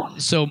Goodall.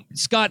 So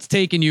Scott's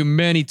taken you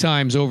many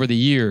times over the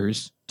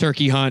years,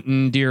 turkey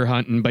hunting, deer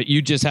hunting, but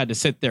you just had to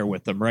sit there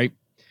with them, right?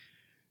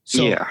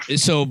 So, Yeah.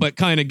 So, but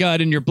kind of got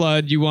in your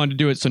blood, you wanted to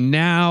do it. So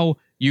now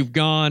you've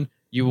gone,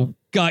 you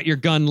got your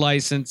gun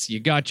license,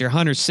 you got your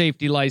hunter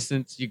safety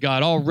license, you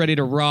got all ready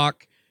to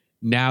rock.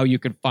 Now you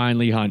could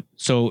finally hunt.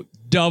 So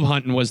dove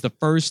hunting was the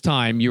first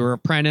time you were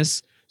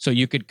apprentice. So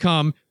you could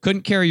come,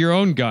 couldn't carry your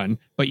own gun,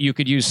 but you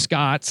could use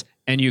Scott's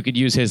and you could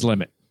use his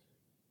limit.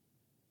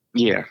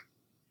 Yeah.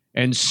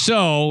 And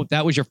so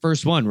that was your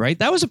first one, right?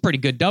 That was a pretty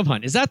good dove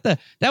hunt. That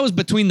was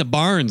between the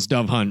barns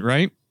dove hunt,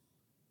 right?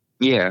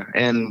 Yeah.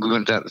 And we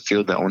went out the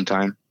field that one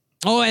time.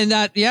 Oh, and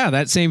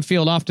that same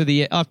field off to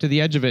the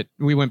edge of it.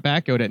 We went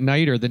back out at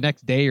night or the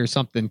next day or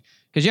something.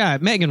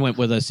 Because Megan went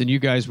with us, and you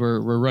guys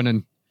were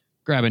running,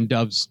 grabbing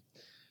doves.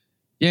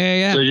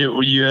 Yeah. So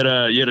you had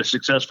a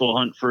successful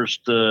hunt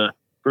first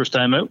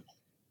time out.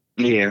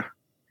 Yeah.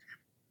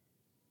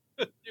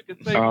 You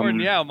can say more than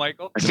yeah,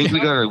 Michael. I think we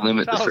got our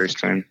limit the first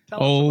time.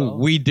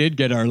 We did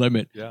get our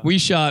limit. Yeah. We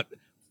shot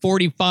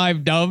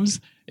 45 doves.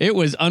 It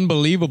was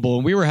unbelievable,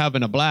 and we were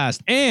having a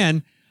blast.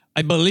 And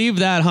I believe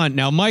that hunt.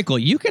 Now, Michael,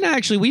 you can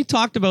actually, we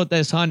talked about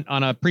this hunt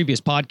on a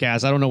previous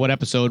podcast. I don't know what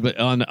episode, but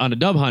on a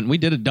dove hunt, we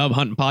did a dove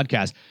hunting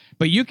podcast.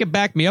 But you can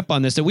back me up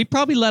on this, that we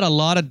probably let a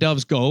lot of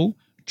doves go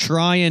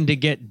trying to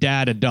get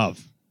Dad a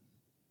dove.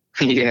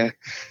 Yeah.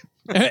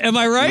 Am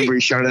I right?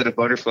 We shot at a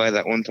butterfly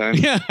that one time.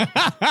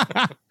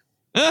 Yeah.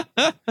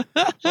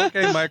 It's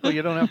okay, Michael.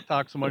 You don't have to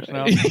talk so much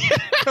now.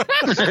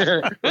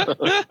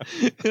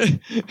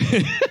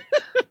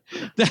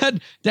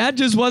 Dad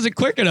just wasn't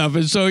quick enough,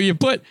 and so you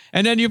put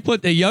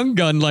the young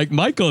gun like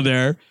Michael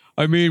there.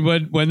 I mean,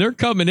 when they're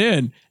coming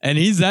in and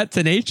he's that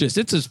tenacious,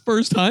 it's his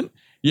first hunt.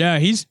 Yeah,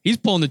 he's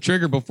pulling the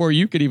trigger before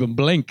you could even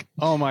blink.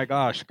 Oh my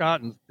gosh,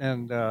 Scott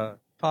and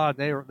Todd,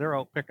 they're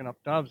out picking up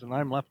doves, and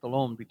I'm left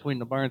alone between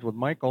the barns with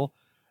Michael,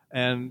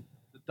 and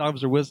the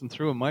doves are whizzing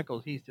through,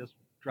 and he's just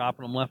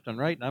dropping them left and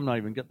right, and I'm not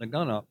even getting the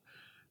gun up.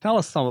 Tell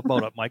us something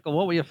about it, Michael.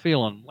 What were you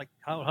feeling? Like,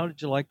 how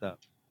did you like that?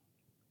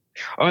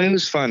 Oh, it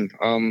was fun.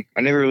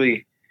 I never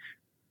really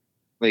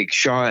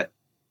shot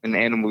an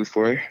animal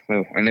before.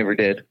 Well, I never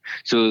did.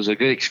 So it was a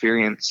good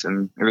experience,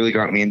 and it really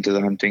got me into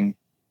the hunting.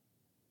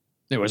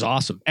 It was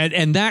awesome.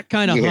 And that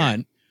kind of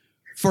hunt,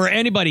 for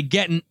anybody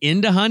getting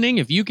into hunting,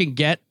 if you can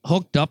get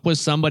hooked up with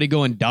somebody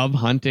going dove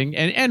hunting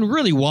and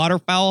really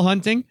waterfowl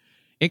hunting,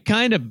 it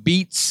kind of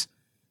beats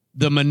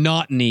the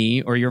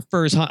monotony or your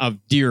first hunt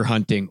of deer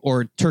hunting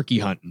or turkey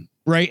hunting,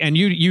 right? And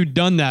you'd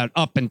done that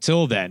up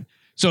until then.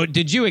 So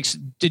did you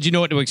know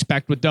what to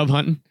expect with dove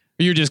hunting?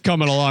 Or you're just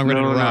coming along ready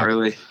to rock? Not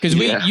really. Because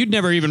you'd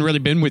never even really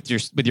been with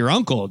your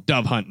uncle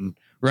dove hunting,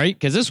 right?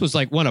 Because this was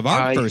like one of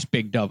our first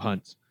big dove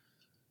hunts.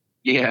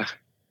 Yeah.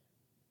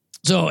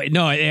 So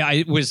no,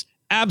 it was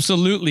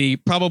absolutely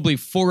probably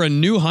for a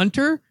new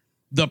hunter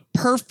the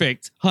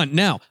perfect hunt.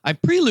 Now I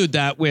prelude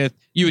that with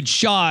you had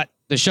shot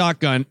the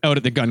shotgun out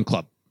at the gun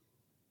club,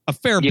 a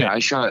fair bit. Yeah, I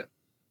shot.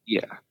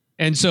 Yeah.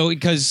 And so,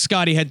 because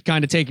Scotty had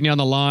kind of taken you on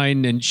the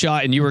line and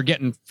shot, and you were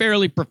getting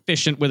fairly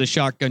proficient with a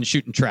shotgun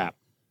shooting trap,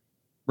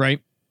 right?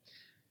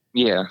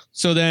 Yeah.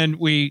 So then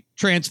we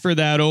transfer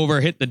that over,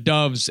 hit the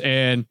doves,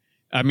 and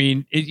I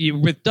mean,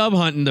 with dove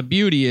hunting, the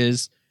beauty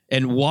is,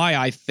 and why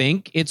I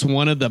think it's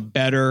one of the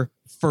better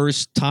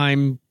first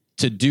time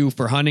to do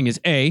for hunting is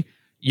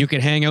you can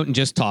hang out and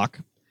just talk,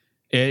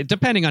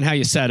 depending on how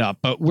you set up.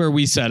 But where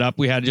we set up,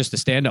 we had just a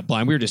stand-up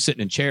blind. We were just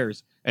sitting in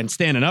chairs and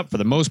standing up for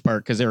the most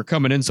part because they were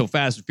coming in so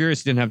fast and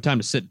furious. You didn't have time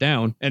to sit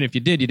down, and if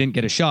you did, you didn't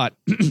get a shot,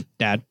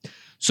 Dad.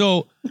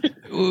 So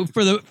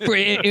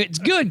it's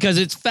good because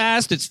it's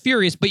fast, it's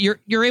furious, but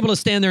you're able to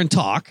stand there and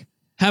talk,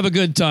 have a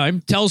good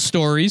time, tell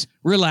stories,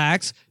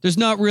 relax. There's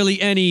not really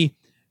any,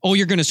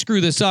 you're going to screw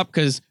this up,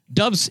 because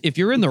doves, if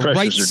you're in the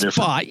right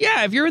spot,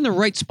 if you're in the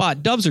right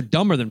spot, doves are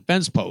dumber than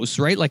fence posts,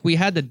 right? Like we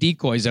had the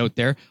decoys out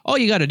there. All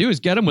you got to do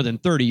is get them within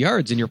 30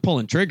 yards and you're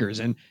pulling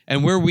triggers. And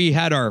where we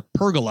had our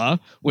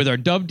pergola with our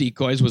dove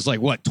decoys was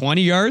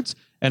 20 yards?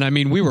 And I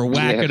mean, we were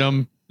whacking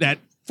them that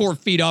 4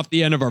 feet off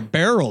the end of our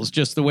barrels,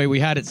 just the way we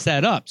had it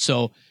set up.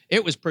 So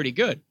it was pretty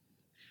good.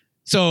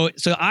 So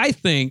I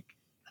think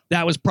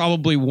that was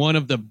probably one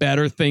of the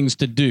better things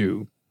to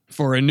do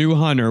for a new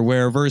hunter,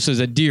 where versus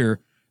a deer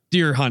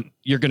hunt,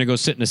 you're going to go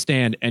sit in a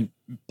stand and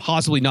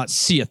possibly not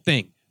see a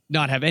thing,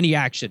 not have any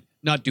action,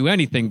 not do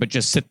anything, but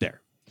just sit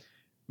there,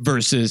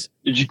 versus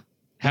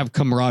have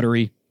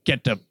camaraderie,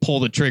 get to pull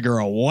the trigger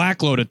a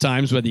whack load of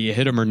times, whether you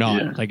hit them or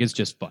not. Yeah. It's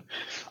just fun.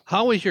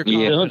 How was your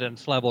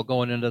confidence level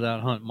going into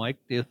that hunt, Mike?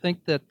 Do you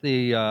think that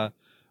the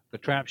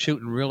trap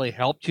shooting really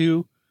helped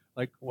you?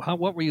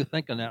 What were you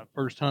thinking that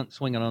first hunt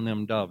swinging on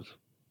them doves?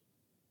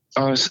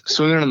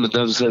 Swinging on the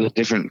doves is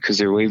different because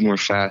they're way more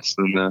fast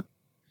than the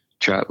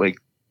trap. Like,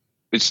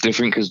 it's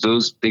different because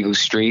they go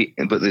straight,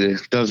 but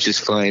the doves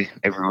just fly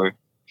everywhere.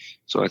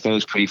 So I thought it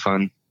was pretty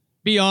fun.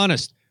 Be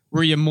honest.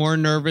 Were you more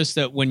nervous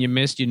that when you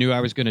missed, you knew I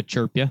was going to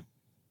chirp you?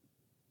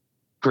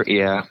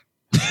 Yeah.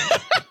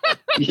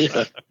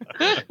 Yeah.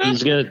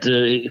 He's got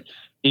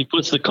he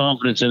puts the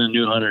confidence in a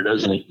new hunter,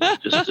 doesn't he?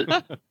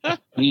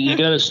 You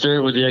got to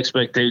start with the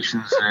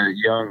expectations that are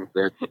young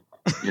that,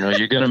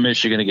 you're going to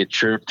miss, you're going to get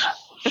chirped.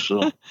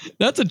 So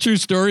that's a true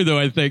story, though.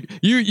 I think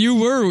you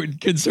were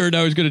concerned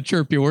I was going to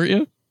chirp you, weren't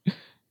you?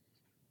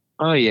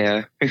 Oh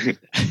yeah.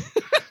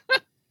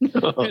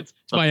 It's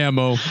my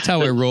MO. It's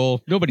how I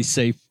roll. Nobody's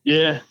safe.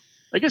 Yeah,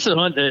 I guess the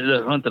hunt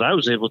that I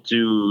was able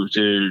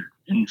to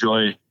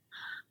enjoy.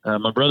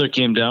 My brother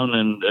came down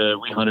and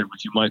we hunted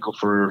with you, Michael.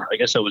 For I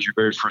guess that was your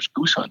very first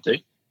goose hunt, eh?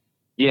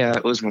 Yeah,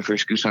 it was my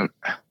first goose hunt.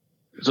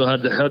 So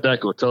how'd that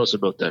go? Tell us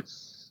about that.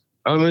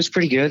 Oh, it was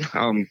pretty good.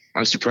 I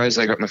was surprised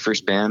I got my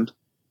first band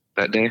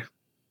that day.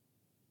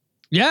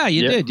 Yeah,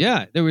 you did.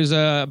 Yeah, there was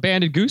a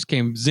banded goose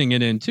came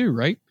zinging in too,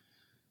 right?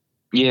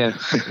 Yeah.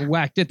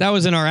 Whacked it. That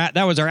was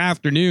our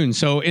afternoon.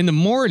 So in the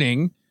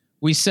morning,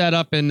 we set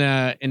up in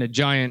a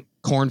giant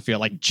cornfield,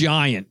 like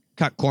giant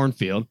cut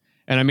cornfield.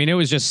 And I mean, it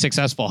was just a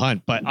successful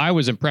hunt, but I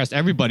was impressed.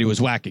 Everybody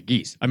was whacking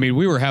geese. I mean,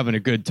 we were having a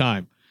good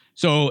time.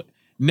 So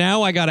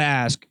now I got to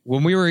ask,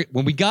 when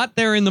we got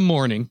there in the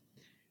morning,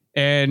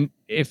 and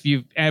if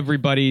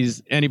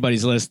anybody's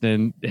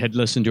listening, had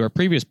listened to our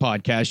previous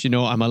podcast,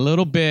 I'm a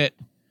little bit,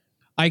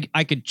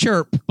 I could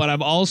chirp, but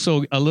I'm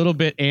also a little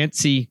bit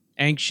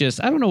anxious.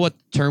 I don't know what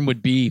the term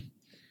would be,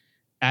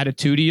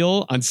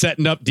 attitudinal on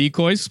setting up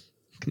decoys.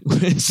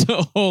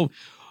 So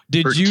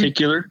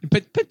particular?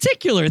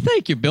 Particular.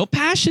 Thank you, Bill.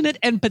 Passionate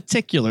and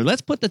particular.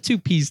 Let's put the two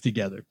P's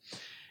together.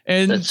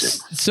 And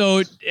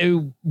so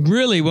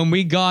really, when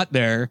we got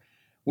there,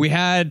 we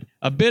had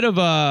a bit of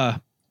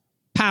a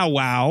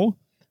powwow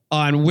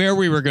on where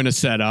we were going to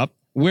set up,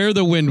 where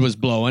the wind was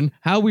blowing,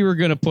 how we were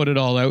going to put it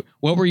all out.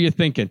 What were you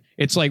thinking?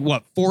 It's like,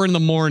 4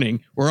 a.m.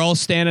 We're all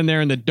standing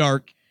there in the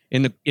dark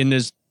in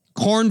this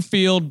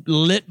cornfield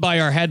lit by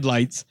our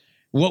headlights.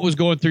 What was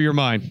going through your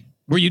mind?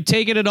 Were you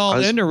taking it all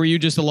in, or were you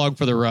just along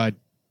for the ride?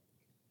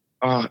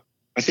 I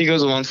think I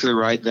was along for the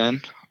ride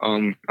then.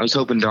 I was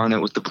helping Don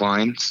out with the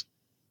blinds.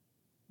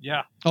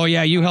 Yeah. Oh,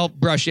 yeah, you helped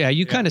brush. Yeah,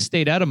 you kind of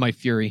stayed out of my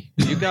fury.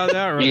 You got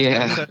that right.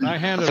 Yeah. I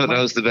thought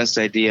that was the best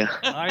idea.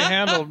 I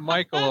handled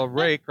Michael a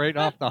rake right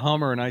off the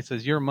Hummer, and I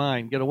says, "You're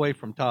mine. Get away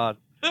from Todd."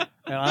 And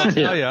I'll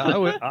tell you,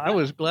 I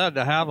was glad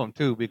to have him,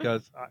 too,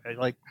 because I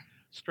like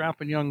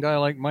strapping young guy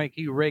like Mike.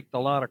 He raked a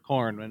lot of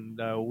corn,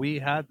 and we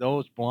had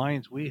those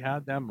blinds. We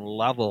had them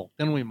level.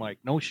 Didn't we, Mike?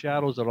 No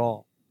shadows at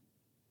all.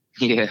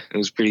 Yeah, it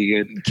was pretty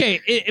good.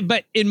 Okay,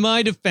 but in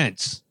my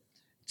defense,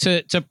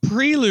 to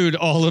prelude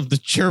all of the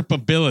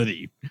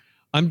chirpability,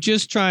 I'm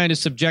just trying to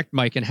subject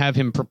Mike and have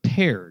him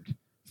prepared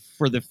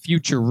for the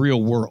future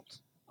real world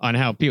on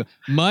how people.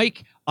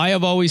 Mike, I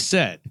have always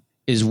said,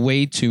 is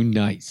way too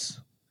nice.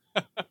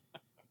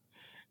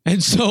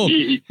 And so,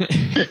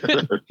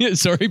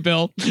 sorry,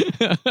 Bill.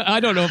 I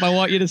don't know if I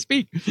want you to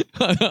speak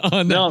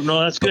on that.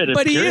 No, that's good.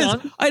 But he is.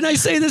 On. And I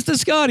say this to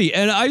Scotty,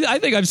 and I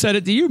think I've said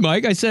it to you,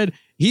 Mike. I said,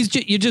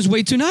 you're just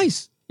way too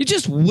nice. You're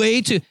just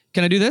way too.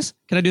 Can I do this?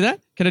 Can I do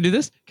that? Can I do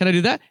this? Can I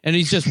do that? And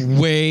he's just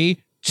way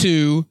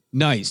too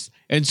nice.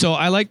 And so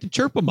I like to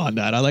chirp him on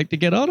that. I like to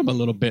get on him a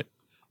little bit.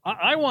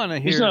 I want to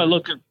hear. He's not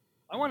looking.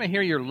 I want to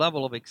hear your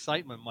level of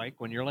excitement, Mike,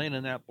 when you're laying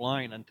in that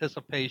blind.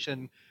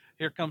 Anticipation.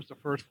 Here comes the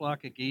first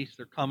flock of geese.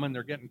 They're coming.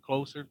 They're getting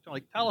closer.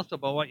 Like, tell us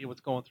about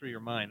what's going through your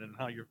mind and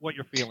what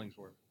your feelings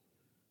were.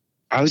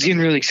 I was getting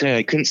really excited.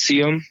 I couldn't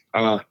see them.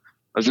 I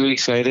was really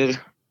excited.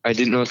 I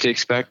didn't know what to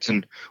expect.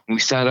 And when we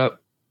sat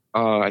up,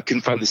 I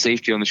couldn't find the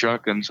safety on the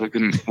shotgun, so I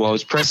couldn't. Well, I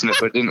was pressing it,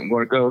 but it didn't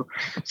want to go.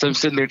 So I'm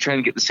sitting there trying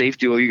to get the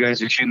safety while you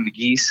guys are shooting the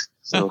geese.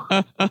 So,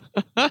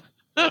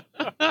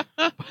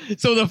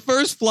 so the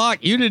first flock,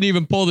 you didn't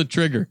even pull the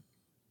trigger.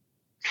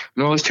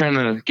 No, I was trying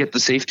to get the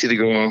safety to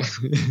go off.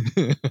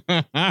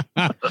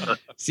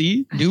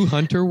 See, new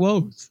hunter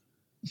woes.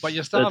 But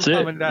you saw them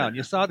coming down.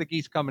 You saw the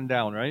geese coming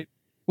down, right?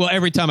 Well,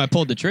 every time I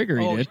pulled the trigger,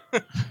 he did.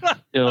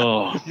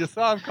 You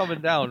saw them coming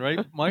down,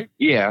 right, Mike?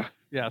 Yeah.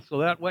 Yeah, so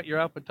that whet your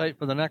appetite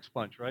for the next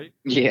punch, right?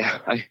 Yeah,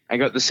 I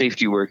got the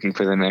safety working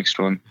for the next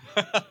one.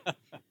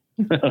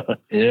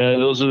 Yeah,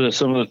 those are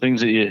some of the things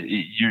that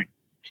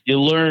you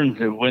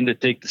learn when to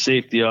take the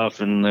safety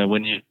off and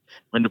when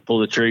to pull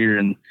the trigger.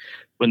 And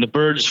when the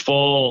birds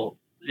fall,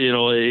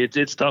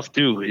 it's tough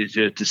too.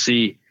 To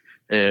see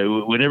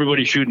when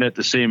everybody's shooting at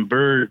the same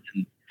bird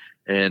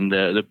and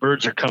the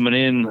birds are coming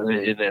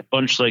in a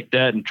bunch like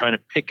that and trying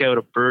to pick out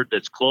a bird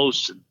that's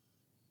close. And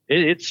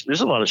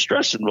there's a lot of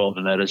stress involved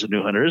in that as a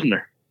new hunter, isn't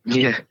there?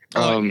 Yeah.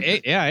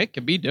 It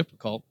can be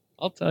difficult.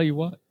 I'll tell you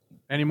what.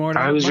 Any more?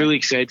 I was really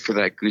excited for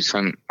that goose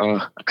hunt.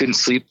 I couldn't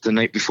sleep the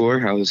night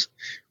before. I was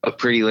up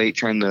pretty late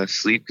trying to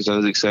sleep because I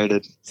was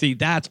excited. See,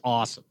 that's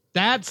awesome.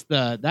 That's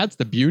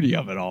the beauty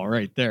of it all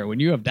right there. When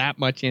you have that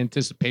much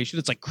anticipation,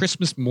 it's like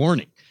Christmas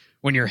morning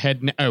when you're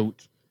heading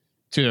out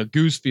to a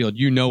goose field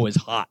you know is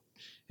hot,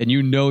 and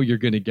you know you're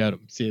going to get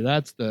them. See,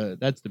 that's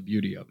the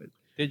beauty of it.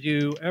 Did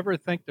you ever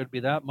think there'd be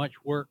that much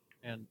work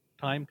and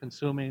time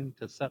consuming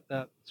to set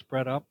that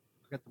spread up,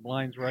 get the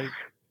blinds right?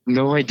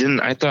 No, I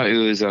didn't. I thought it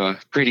was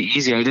pretty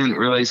easy. I didn't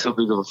realize how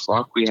big of a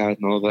flock we had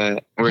and all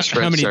that. Or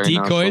spread, How many sorry,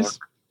 not decoys?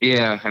 flock.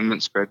 Yeah, I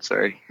meant spread.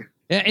 Sorry.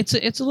 Yeah, it's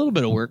a little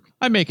bit of work.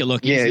 I make it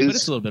look easy, but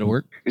it's a little bit of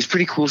work. It was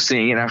pretty cool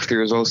seeing it after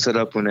it was all set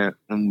up when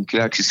you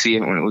could actually see it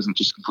when it wasn't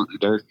just completely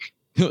dark.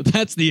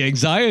 That's the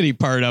anxiety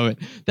part of it.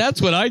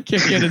 That's when I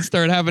kick in and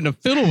start having to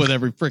fiddle with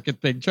every freaking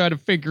thing, trying to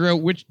figure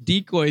out which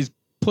decoys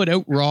put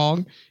out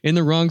wrong in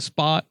the wrong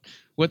spot,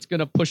 what's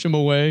going to push them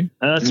away.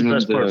 And that's the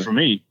best part for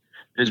me,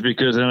 is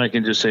because then I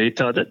can just say, hey,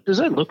 Todd, does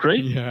that look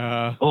right?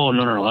 Yeah. Oh,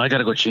 no, I got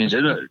to go change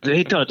it.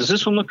 Hey, Todd, does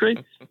this one look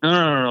right?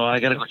 No, I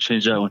got to go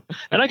change that one.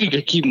 And I could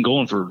keep them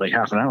going for like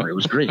half an hour. It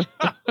was great.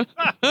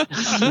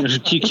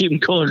 keep them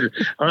going.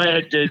 All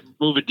right, I'd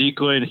move a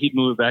decoy and he'd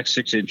move it back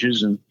 6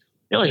 inches. And,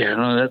 oh, yeah,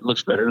 no, that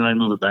looks better. And I'd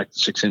move it back to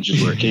 6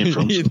 inches where it came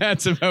from. So.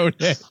 That's about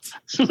it.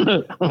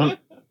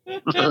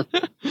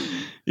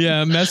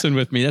 Yeah, messing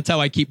with me. That's how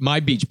I keep my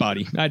beach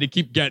body. I had to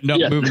keep getting up,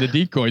 moving the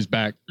decoys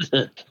back.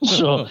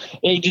 So,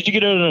 hey, did you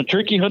get out on a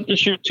turkey hunt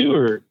this year too,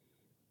 or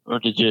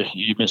did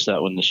you miss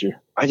that one this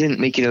year? I didn't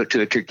make it out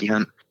to a turkey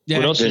hunt. Yeah,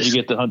 what else did you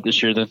get to hunt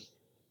this year then?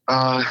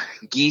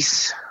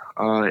 Geese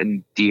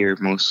and deer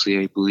mostly,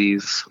 I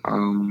believe.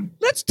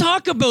 Let's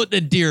talk about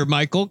the deer,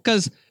 Michael,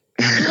 because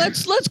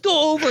let's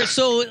go over.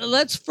 So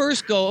let's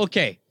first go.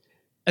 Okay,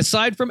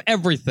 aside from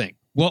everything,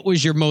 what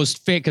was your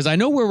most fit? Because I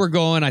know where we're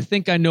going. I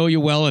think I know you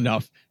well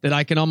enough that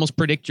I can almost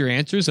predict your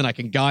answers and I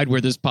can guide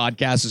where this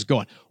podcast is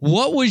going.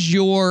 What was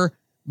your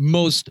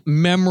most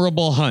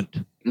memorable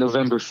hunt?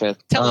 November 5th.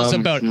 Tell us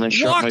about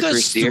it. Walk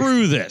us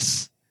through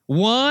this.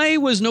 Why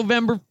was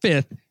November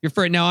 5th your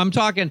first? Now I'm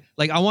talking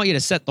like I want you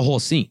to set the whole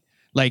scene.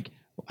 Like,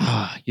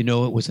 it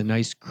was a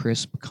nice,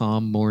 crisp,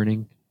 calm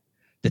morning.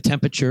 The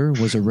temperature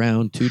was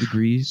around 2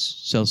 degrees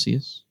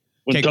Celsius.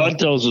 When Todd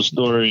tells a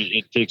story,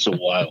 it takes a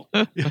while.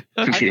 So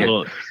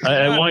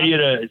I want you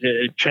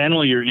to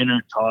channel your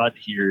inner Todd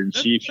here and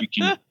see if you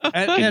can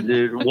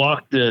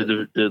walk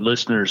the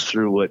listeners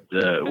through what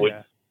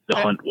the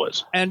hunt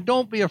was. And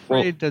don't be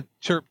afraid to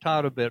chirp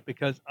Todd a bit,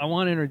 because I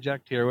want to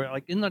interject here.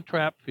 Like in the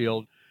trap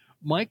field,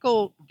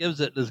 Michael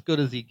gives it as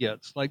good as he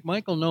gets. Like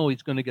Michael knows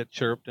he's going to get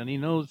chirped, and he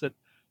knows that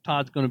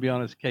Todd's going to be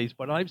on his case.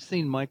 But I've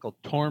seen Michael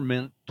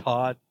torment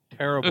Todd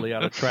terribly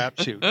at a trap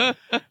shoot.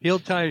 He'll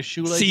tie his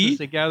shoelaces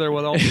together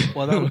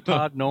without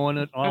Todd knowing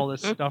it, all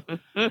this stuff.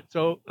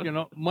 So,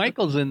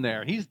 Michael's in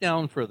there. He's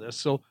down for this.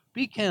 So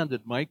be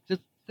candid, Mike.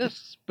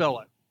 Just spill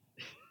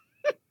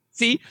it.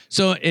 See?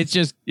 So it's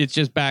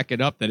just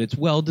backing up that it's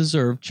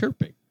well-deserved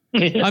chirping.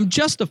 I'm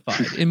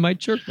justified in my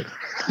chirping.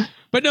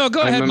 But no,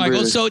 go ahead,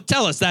 Michael. So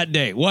tell us that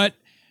day.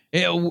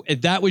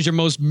 That was your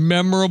most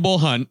memorable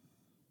hunt,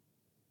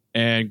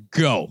 and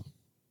go.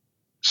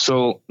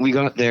 So we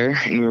got there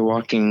and we were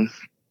walking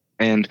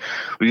and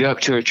we got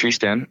up to our tree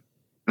stand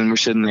and we're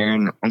sitting there,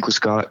 and Uncle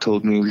Scott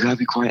told me, we gotta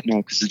be quiet now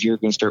because the deer are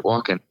going to start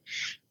walking.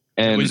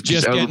 And it was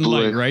just getting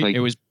light, right? Like, it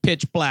was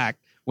pitch black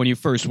when you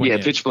first went in.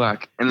 Yeah, pitch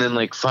black. And then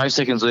like 5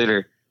 seconds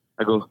later,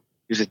 I go,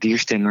 there's a deer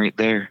stand right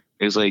there.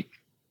 It was like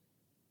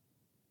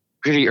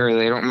pretty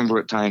early. I don't remember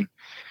what time,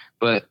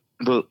 but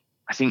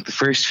I think the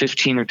first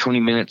 15 or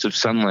 20 minutes of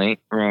sunlight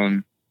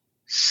around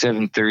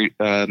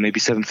 7:30, maybe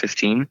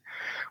 7:15,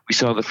 we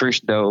saw the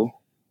first doe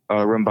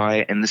run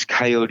by, and this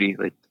coyote,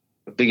 like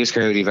the biggest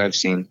coyote I've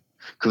seen,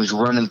 comes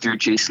running through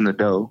chasing the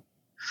doe.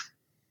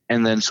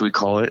 And then so we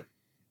call it,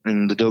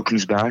 and the doe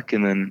comes back,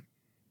 and then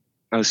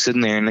I was sitting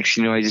there, and next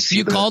thing you know, I just see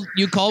you called. What'd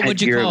you call?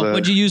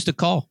 What'd you use to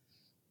call?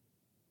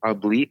 A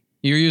bleat.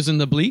 You're using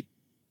the bleat?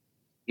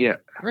 Yeah.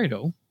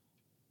 Righto.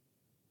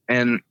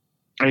 And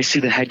I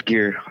see the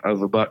headgear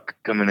of a buck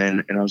coming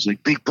in, and I was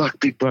like, big buck,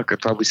 big buck. I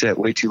probably said it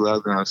way too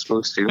loud than I was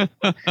supposed to.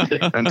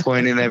 I'm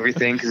pointing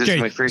everything because it's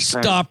my first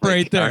time. Stop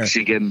right there.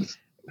 Actually getting...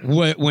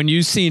 When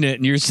you seen it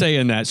and you're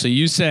saying that, so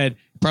you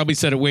probably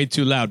said it way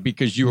too loud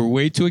because you were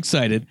way too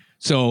excited.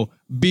 So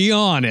be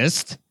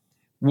honest,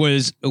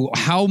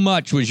 how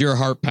much was your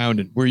heart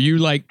pounding? Were you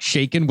like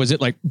shaking? Was it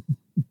like...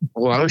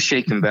 Well, I was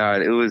shaking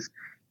bad.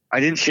 I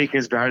didn't shake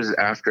as bad as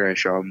after I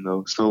shot him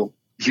though. So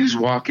he was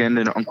walking,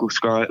 and Uncle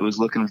Scott was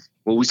looking.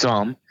 Well, we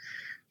saw him,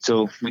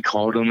 so we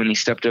called him, and he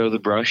stepped out of the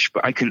brush,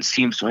 but I couldn't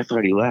see him, so I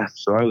thought he left.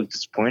 So I was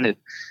disappointed.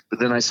 But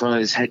then I saw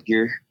his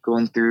headgear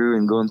going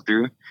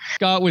through.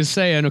 Scott was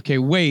saying, "Okay,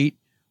 wait.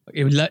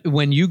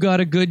 When you got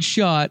a good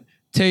shot,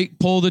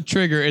 pull the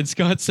trigger." And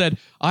Scott said,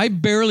 "I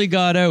barely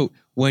got out.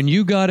 When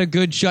you got a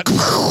good shot."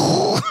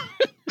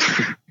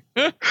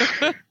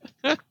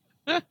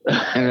 And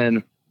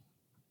then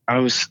I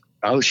was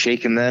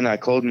shaking then. I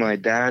called my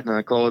dad and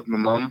I called my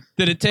mom.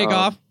 Did it take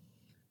off?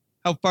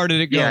 How far did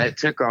it go? Yeah, it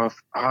took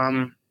off.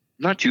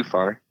 Not too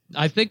far.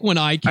 I think when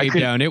I came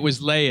down, it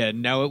was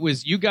laying. Now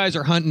you guys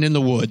are hunting in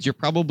the woods. You're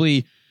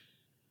probably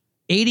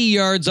 80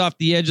 yards off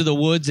the edge of the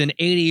woods and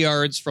 80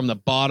 yards from the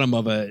bottom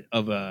of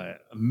a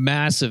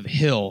massive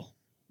hill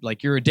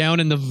like you're down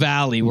in the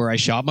valley where I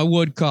shot my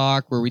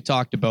woodcock, where we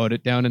talked about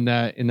it, down in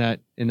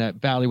that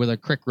valley with a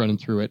creek running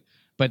through it.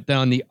 But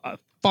on the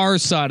far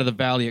side of the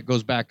valley, it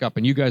goes back up,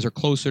 and you guys are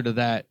closer to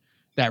that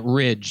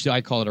ridge.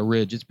 I call it a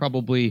ridge. It's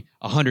probably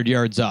 100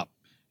 yards up,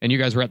 and you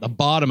guys were at the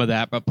bottom of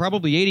that, but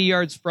probably 80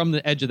 yards from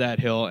the edge of that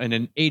hill, and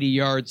then 80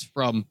 yards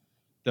from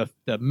the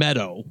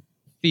meadow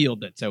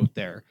field that's out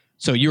there.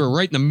 So you were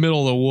right in the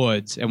middle of the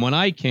woods. And when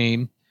I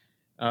came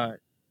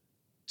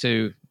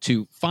to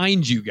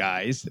find you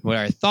guys, where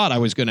I thought I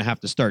was going to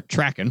have to start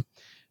tracking,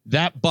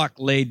 that buck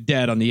laid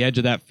dead on the edge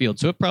of that field.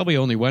 So it probably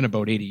only went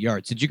about 80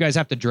 yards. Did you guys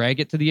have to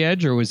drag it to the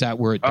edge, or was that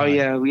where it died? Oh,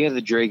 yeah, we had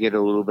to drag it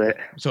a little bit.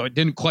 So it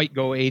didn't quite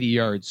go 80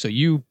 yards. So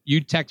you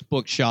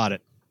textbook shot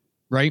it,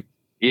 right?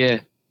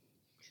 Yeah.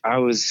 I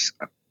was,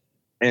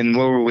 and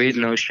while we're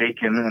waiting, I was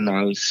shaking, and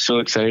I was so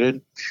excited.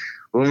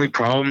 The only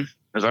problem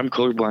is I'm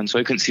colorblind, so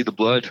I couldn't see the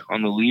blood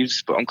on the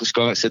leaves, but Uncle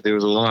Scott said there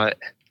was a lot.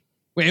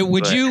 Wait,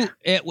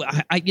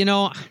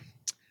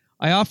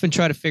 I often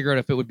try to figure out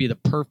if it would be the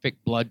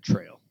perfect blood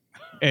trail.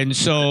 And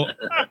so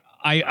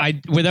I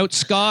without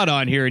Scott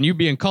on here and you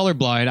being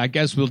colorblind, I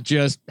guess we'll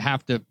just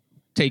have to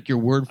take your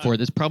word for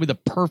it. It's probably the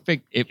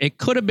perfect, it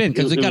could have been,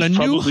 because it got a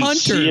new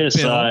hunter,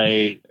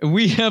 CSI. Bill.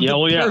 We have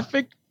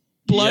perfect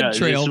blood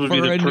trail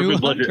for a new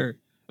hunter.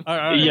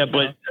 Yeah,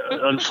 but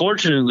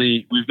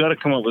unfortunately, we've got to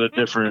come up with a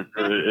different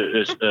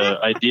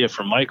idea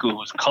for Michael,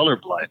 who's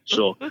colorblind.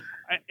 So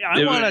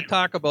I want to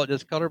talk about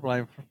this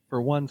colorblind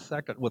for 1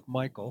 second with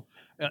Michael,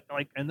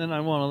 and then I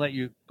want to let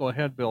you go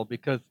ahead, Bill,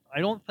 because I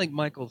don't think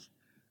Michael's,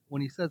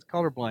 when he says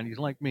colorblind, he's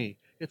like me.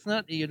 It's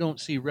not that you don't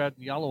see red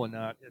and yellow or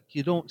not.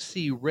 You don't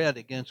see red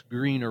against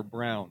green or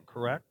brown,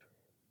 correct?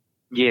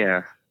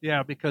 Yeah.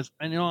 Yeah, because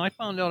I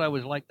found out I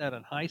was like that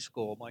in high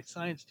school. My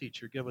science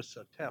teacher gave us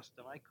a test,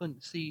 and I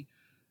couldn't see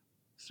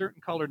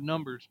certain colored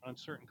numbers on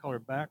certain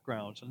colored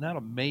backgrounds, and that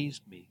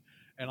amazed me.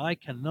 And I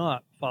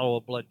cannot follow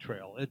a blood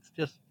trail. It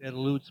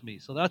eludes me.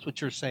 So that's what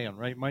you're saying,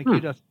 right, Mike?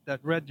 That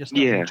red just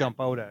doesn't jump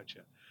out at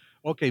you.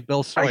 Okay,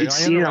 Bill, sorry,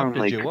 I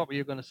interrupted you. What were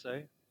you going to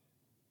say?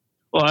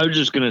 Well, I was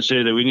just going to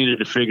say that we needed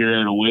to figure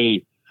out a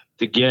way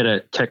to get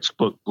a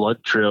textbook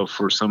blood trail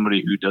for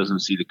somebody who doesn't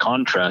see the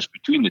contrast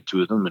between the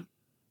two of them, and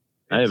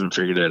I haven't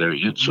figured that out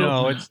yet. So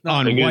no, it's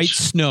not. On white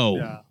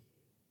snow.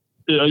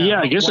 Yeah.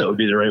 I guess that would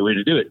be the right way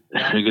to do it.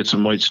 Get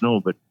some white snow,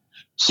 but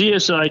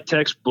CSI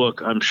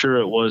textbook, I'm sure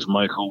it was,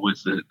 Michael,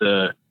 with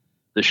the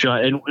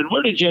shot. And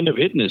where did you end up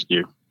hitting this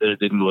deer that it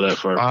didn't go that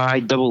far? I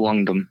double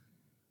lunged them.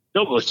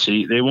 Let's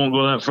see. They won't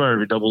go that far if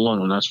you double lung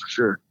them, that's for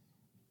sure.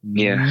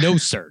 Yeah. No,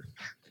 sir.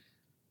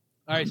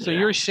 All right, so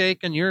you're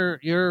shaking.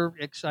 You're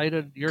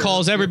excited.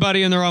 Calls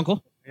everybody and their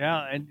uncle.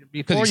 Yeah, and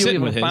before you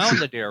even found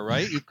the deer,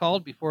 right? You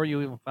called before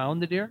you even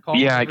found the deer?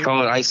 I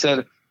called. I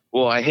said,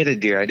 well, I hit a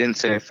deer. I didn't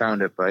say I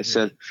found it, but I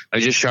said, I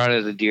just shot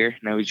at a deer.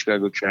 Now we just got to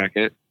go track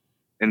it.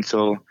 And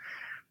so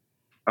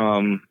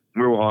we're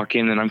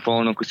walking, and I'm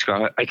following Uncle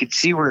Scott. I could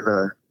see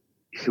where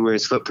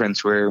his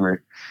footprints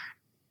were.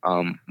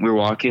 We're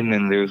walking,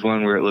 and there's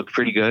one where it looked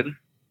pretty good.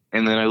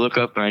 And then I look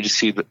up, and I just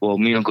see, me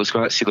and Uncle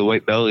Scott see the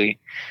white belly.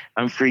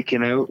 I'm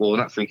freaking out. Well,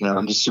 not freaking out.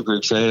 I'm just super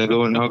excited. I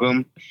go and hug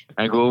him.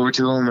 I go over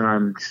to him, and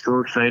I'm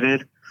so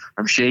excited.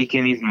 I'm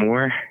shaking even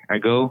more. I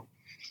go.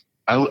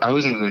 I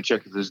wasn't going to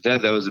check if it was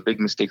dead. That was a big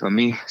mistake on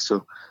me.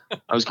 So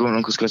I was going,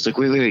 Uncle Scott's like,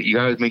 wait, you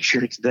got to make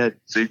sure it's dead.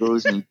 So he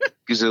goes and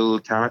gives it a little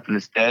tap, and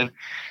it's dead.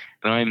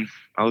 And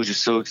I was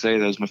just so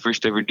excited. That was my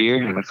first ever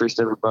deer and my first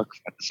ever buck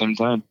at the same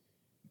time.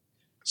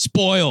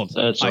 Spoiled.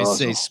 That's I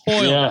awesome. say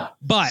spoiled. Yeah.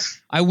 But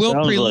I will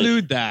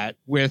prelude that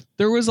with,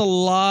 there was a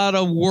lot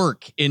of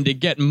work into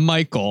getting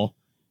Michael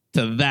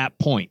to that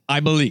point, I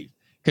believe.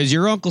 Because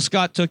your Uncle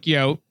Scott took you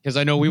out, because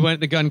I know we went to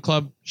the gun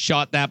club,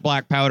 shot that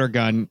black powder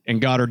gun,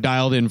 and got her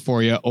dialed in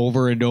for you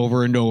over and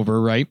over and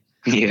over, right?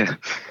 Yeah.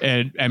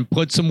 And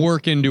put some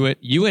work into it.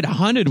 You had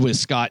hunted with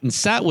Scott and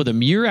sat with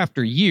him year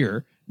after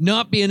year,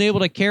 not being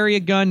able to carry a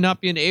gun, not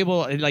being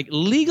able, like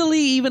legally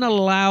even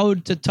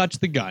allowed to touch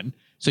the gun.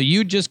 So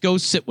you just go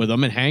sit with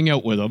him and hang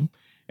out with him.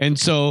 And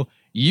so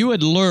you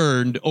had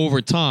learned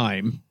over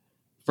time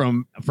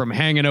from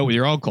hanging out with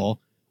your uncle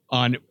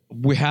on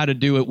how to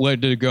do it, where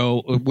to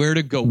go,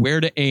 where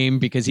to aim,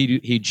 because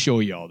he'd show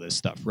you all this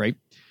stuff, right?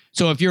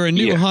 So if you're a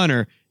new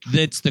hunter,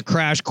 that's the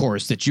crash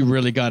course that you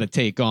really got to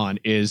take on.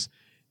 Is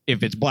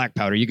if it's black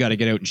powder, you got to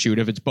get out and shoot.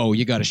 If it's bow,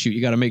 you got to shoot.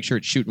 You got to make sure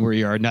it's shooting where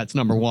you are, and that's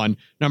number one.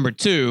 Number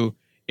two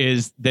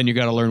is then you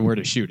got to learn where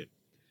to shoot it.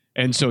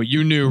 And so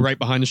you knew right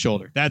behind the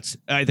shoulder.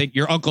 I think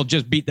your uncle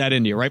just beat that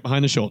into you, right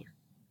behind the shoulder.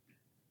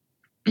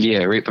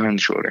 Yeah, right behind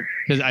the shoulder.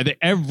 Because I think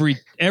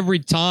every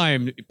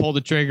time you pull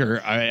the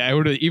trigger, I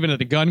would, even at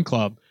the gun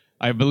club,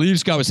 I believe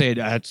Scott was saying,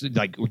 it's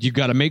like, you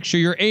got to make sure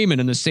you're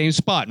aiming in the same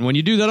spot. And when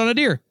you do that on a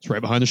deer, it's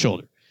right behind the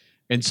shoulder.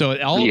 And so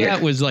all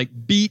that was like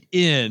beat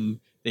in,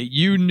 that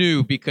you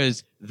knew,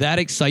 because that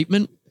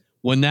excitement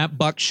when that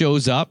buck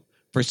shows up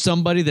for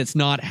somebody that's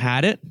not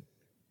had it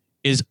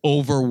is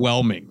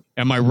overwhelming.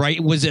 Am I right?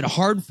 Was it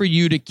hard for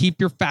you to keep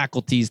your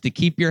faculties, to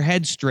keep your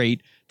head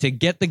straight, to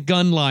get the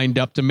gun lined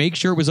up, to make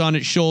sure it was on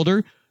its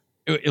shoulder?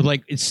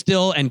 like it's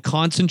still and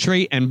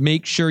concentrate and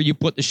make sure you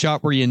put the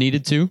shot where you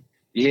needed to?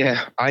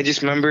 Yeah, I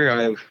just remember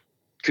I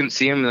couldn't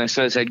see him and I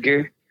saw his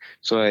headgear.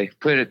 So I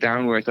put it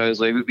down where I thought his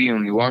leg would be. And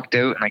when he walked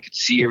out and I could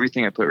see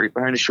everything, I put it right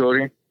behind his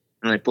shoulder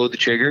and I pulled the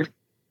trigger.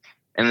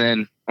 And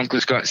then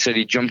Uncle Scott said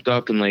he jumped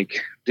up and like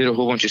did a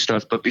whole bunch of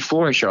stuff. But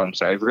before I shot him,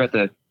 sorry, I forgot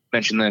to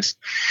mention this.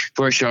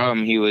 Before I shot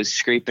him, he was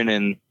scraping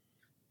and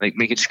like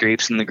making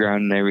scrapes in the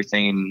ground and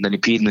everything. And then he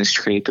peed in the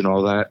scrape and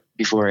all that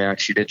before I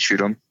actually did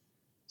shoot him.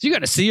 So you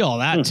got to see all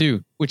that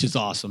too, which is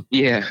awesome.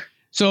 Yeah.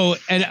 So,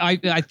 and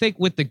I think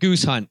with the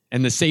goose hunt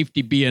and the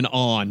safety being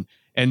on,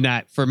 and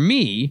that for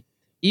me,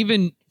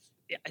 even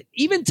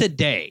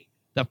today,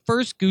 the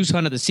first goose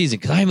hunt of the season,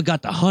 because I haven't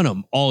got to hunt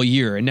them all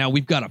year, and now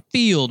we've got a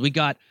field, we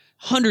got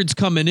hundreds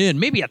coming in,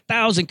 maybe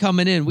 1,000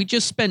 coming in. We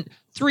just spent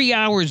 3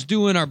 hours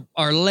doing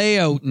our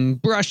layout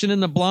and brushing in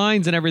the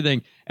blinds and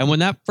everything. And when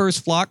that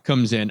first flock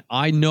comes in,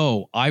 I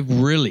know I've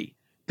really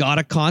got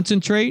to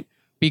concentrate,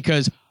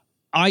 because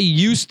I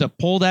used to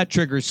pull that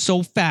trigger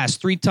so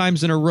fast 3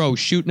 times in a row,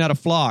 shooting at a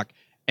flock,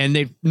 and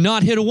they'd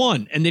not hit a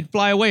one, and they'd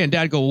fly away. And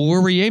Dad would go, well, where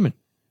were you aiming?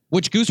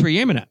 Which goose were you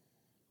aiming at?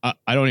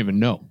 I don't even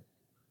know,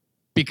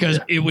 because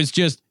it was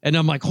just, and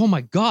I'm like, oh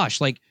my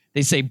gosh, like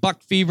they say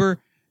buck fever,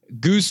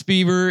 goose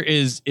fever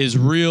is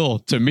real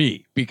to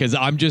me, because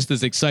I'm just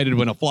as excited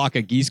when a flock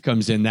of geese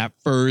comes in, that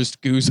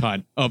first goose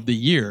hunt of the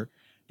year,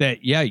 that,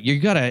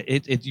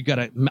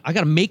 I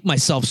gotta make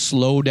myself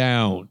slow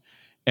down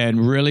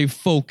and really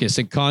focus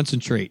and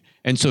concentrate.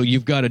 And so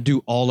you've got to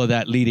do all of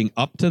that leading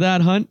up to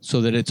that hunt so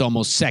that it's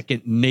almost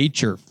second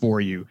nature for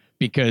you,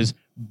 because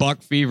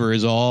buck fever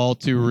is all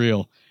too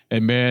real.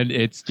 And man,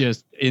 it's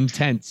just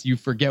intense. You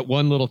forget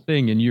one little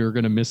thing and you're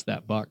going to miss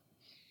that buck.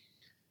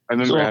 I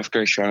remember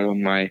after I shot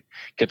him, I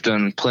kept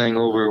on playing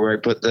over where I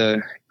put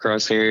the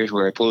crosshairs,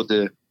 where I pulled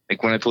when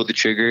I pulled the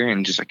trigger,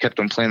 and I kept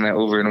on playing that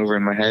over and over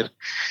in my head,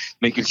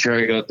 making sure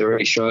I got the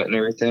right shot and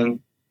everything.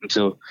 And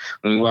so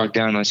when we walked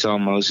down, I saw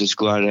him. I was just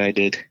glad I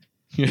did.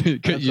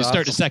 You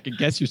start to second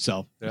guess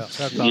yourself. Yeah, that's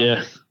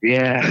awesome.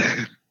 Yeah.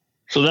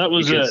 So that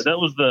was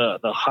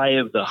the high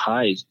of the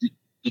highs.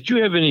 Did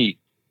you have any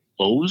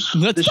lows?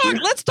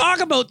 Let's talk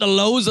about the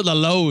lows of the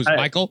lows,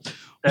 Michael.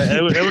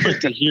 I would like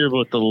to hear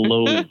about the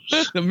lows.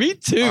 Me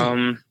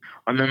too.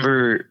 I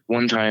remember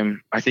one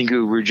time, I think we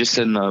were just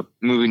in the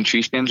moving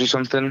tree stands or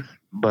something,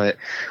 but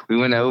we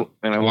went out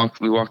and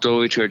we walked all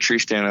the way to our tree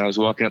stand. And I was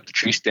walking up the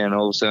tree stand.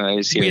 All of a sudden, I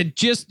just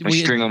hear my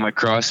string on my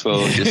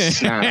crossbow just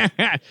snap.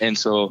 And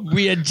so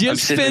we had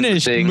just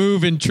finished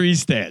moving tree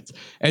stands.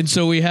 And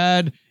so we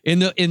had in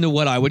the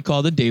what I would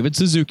call the David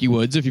Suzuki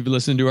woods, if you've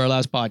listened to our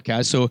last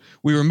podcast. So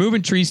we were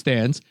moving tree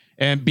stands,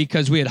 and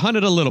because we had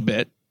hunted a little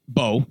bit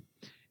bow,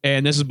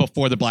 and this is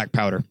before the black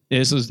powder.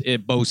 This is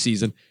bow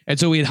season. And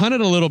so we had hunted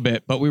a little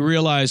bit, but we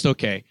realized,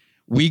 okay,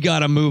 we got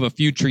to move a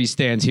few tree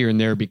stands here and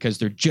there because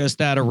they're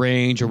just out of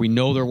range, or we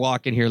know they're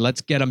walking here.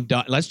 Let's get them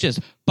done. Let's just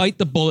bite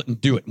the bullet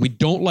and do it. We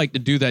don't like to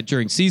do that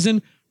during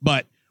season,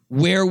 but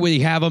where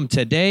we have them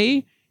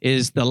today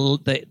is the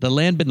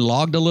land been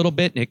logged a little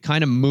bit, and it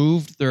kind of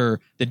moved the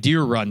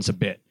deer runs a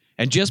bit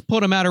and just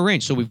put them out of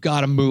range. So we've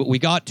got to move. We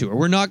got to, or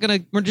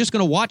we're just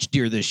going to watch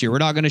deer this year. We're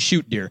not going to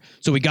shoot deer.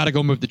 So we got to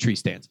go move the tree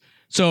stands.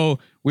 So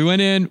we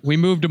went in, we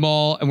moved them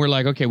all, and we're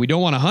like, okay, we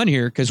don't want to hunt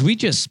here because we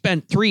just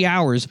spent 3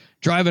 hours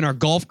driving our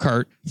golf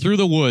cart through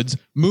the woods,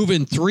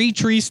 moving 3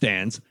 tree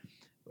stands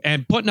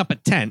and putting up a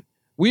tent.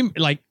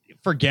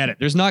 Forget it.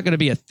 There's not going to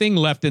be a thing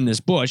left in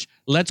this bush.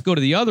 Let's go to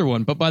the other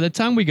one. But by the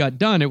time we got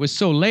done, it was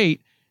so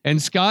late.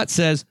 And Scott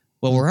says,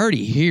 well, we're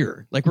already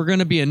here. Like, we're going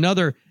to be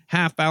another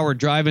half hour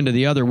drive into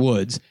the other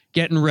woods,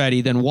 getting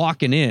ready, then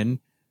walking in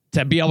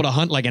to be able to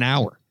hunt like an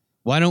hour.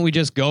 Why don't we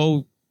just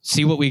go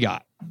see what we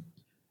got?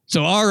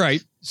 So, all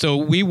right. So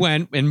we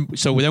went, and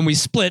so then we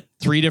split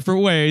 3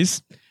 different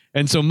ways.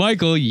 And so,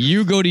 Michael,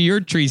 you go to your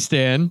tree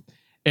stand,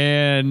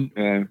 and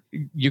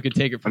you can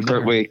take it from there.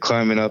 Partway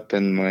climbing up,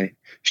 and my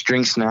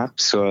string snapped.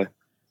 So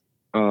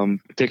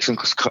Dixon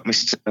cut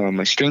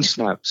my string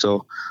snap.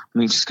 So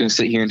I'm just going to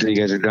sit here until you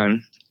guys are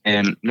done.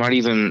 And not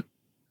even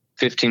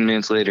 15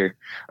 minutes later,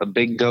 a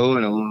big doe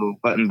and a little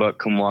button buck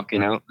come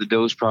walking out. The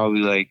doe's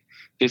probably like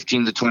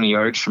 15 to 20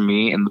 yards from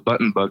me, and the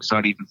button buck's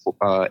not even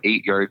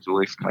 8 yards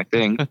away from my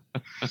thing.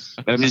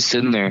 I'm just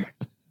sitting there.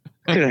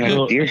 Could have had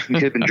a deer. We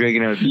could have been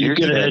dragging out a deer. You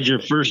could have had your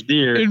first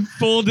deer. In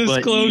full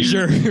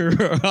disclosure,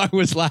 I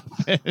was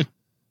laughing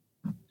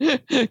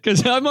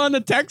because I'm on the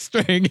text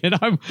string, and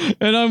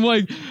I'm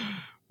like,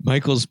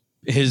 Michael's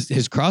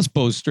his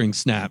crossbow string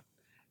snapped.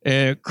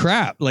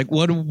 Crap! Like,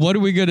 what are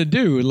we gonna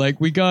do? Like,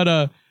 we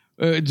gotta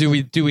do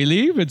we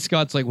leave? And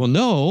Scott's like, well,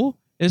 no.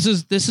 This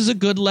is a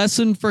good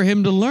lesson for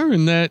him to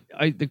learn that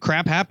the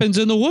crap happens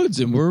in the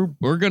woods, and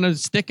we're gonna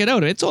stick it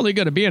out. It's only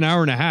gonna be an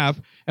hour and a half,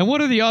 and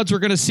what are the odds we're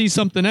gonna see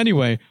something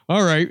anyway?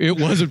 All right, it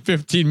wasn't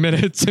 15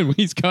 minutes, and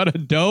he's got a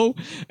doe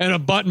and a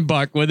button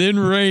buck within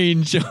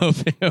range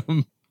of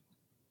him,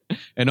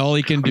 and all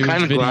he can do. I'm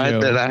kind is of glad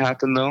video. that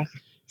happened though.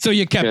 So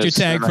you kept your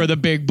tag for the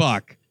big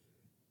buck.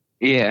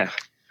 Yeah.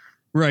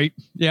 Right.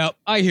 Yeah,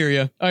 I hear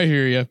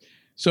you.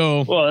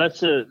 So Well,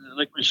 that's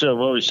like we've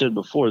always said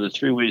before. The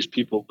three ways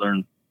people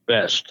learn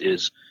best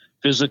is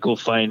physical,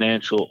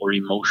 financial, or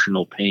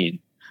emotional pain.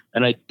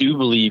 And I do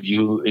believe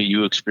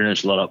you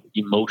experienced a lot of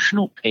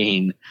emotional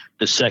pain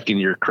the second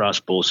your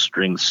crossbow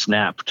string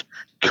snapped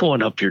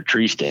going up your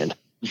tree stand.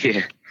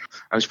 Yeah.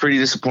 I was pretty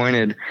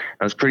disappointed.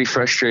 I was pretty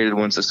frustrated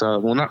once I saw,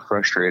 well, not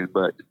frustrated,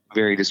 but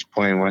very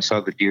disappointed when I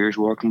saw the deers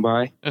walking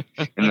by.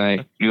 And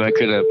I knew I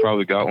could have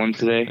probably got one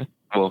today.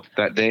 Well,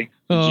 that day.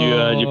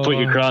 Did you put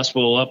your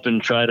crossbow up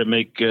and try to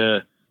make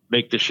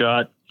the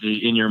shot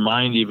in your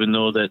mind, even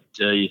though that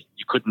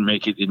you couldn't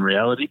make it in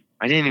reality?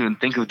 I didn't even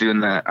think of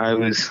doing that.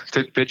 I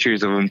took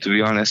pictures of them, to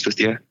be honest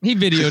with you. He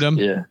videoed them,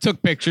 Yeah. took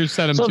pictures,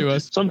 sent them to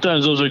us.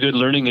 Sometimes those are good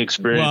learning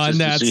experiences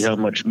to see how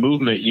much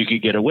movement you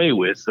could get away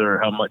with, or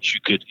how much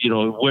you could,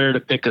 where to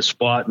pick a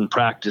spot and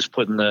practice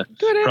putting the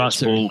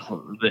crossbow,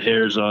 the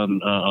hairs on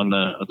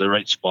the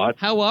right spot.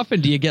 How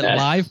often do you get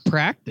live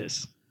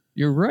practice?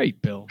 You're right,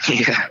 Bill.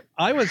 Yeah.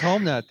 I was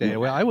home that day.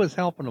 Well, I was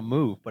helping him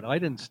move, but I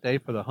didn't stay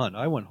for the hunt.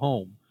 I went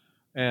home,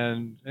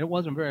 and it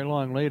wasn't very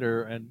long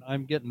later, and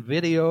I'm getting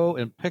video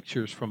and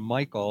pictures from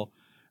Michael,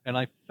 and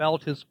I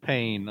felt his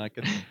pain. I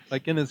could,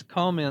 like in his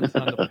comments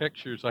on the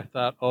pictures, I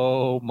thought,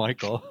 "Oh,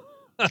 Michael."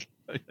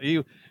 He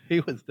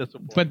was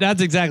disappointed. But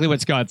that's exactly what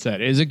Scott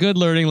said. It's a good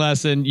learning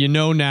lesson. You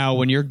know now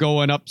when you're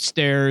going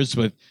upstairs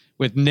with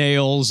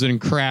nails and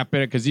crap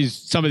in it, because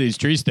some of these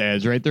tree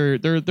stands, right? They're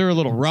a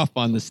little rough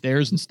on the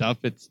stairs and stuff.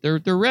 They're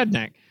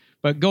redneck.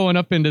 But going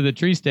up into the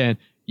tree stand,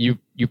 you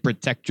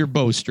protect your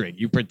bowstring,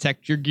 you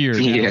protect your gear.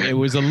 Yeah. It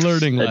was a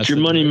learning lesson. That's your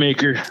money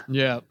maker.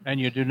 Yeah. And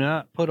you do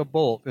not put a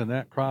bolt in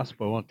that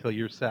crossbow until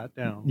you're sat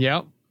down.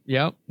 Yep.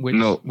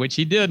 No. Which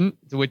he didn't,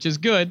 which is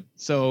good.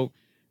 So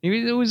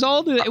it was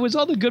all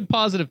the good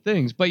positive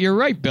things. But you're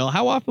right, Bill.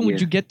 How often would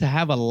you get to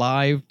have a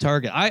live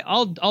target?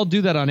 I'll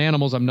do that on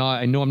animals. I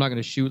know I'm not going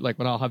to shoot, like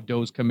when I'll have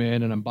does come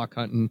in and I'm buck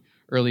hunting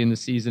early in the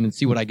season and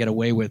see what I get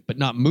away with, but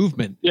not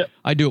movement. Yeah.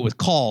 I do it with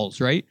calls,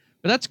 right?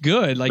 But that's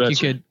good. Like you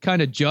could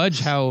kind of judge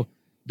how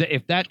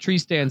if that tree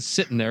stand's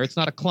sitting there, it's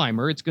not a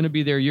climber, it's going to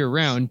be there year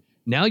round.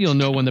 Now you'll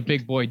know when the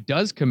big boy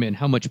does come in,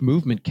 how much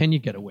movement can you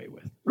get away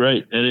with?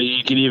 Right, and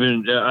you can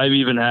even I've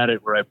even had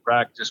it where I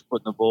practice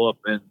putting the bow up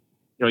and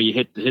you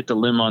hit the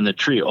limb on the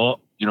tree. Oh,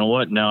 you know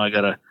what? Now I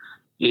gotta.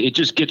 It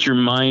just gets your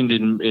mind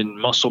in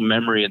muscle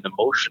memory and the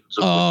motions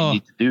of what you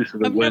need to do so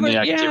that when the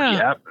activity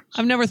happens.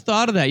 I've never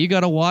thought of that. You got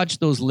to watch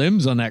those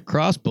limbs on that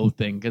crossbow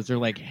thing because they're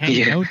like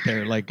hanging out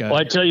there like a well,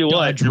 I tell you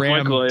Dodge what,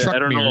 Ram Michael, truck I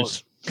don't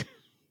mirrors. know.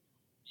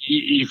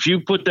 If you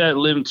put that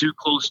limb too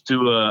close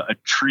to a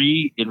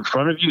tree in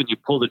front of you and you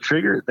pull the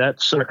trigger,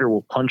 that sucker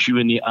will punch you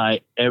in the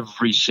eye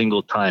every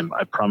single time.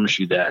 I promise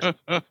you that.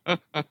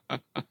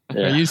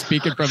 Are you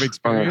speaking from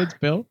experience,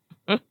 Bill?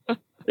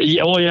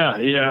 Yeah,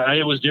 yeah.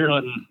 I was deer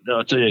hunting.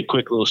 I'll tell you a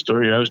quick little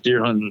story. I was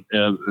deer hunting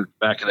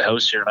back of the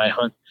house here, and I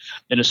hunt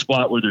in a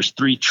spot where there's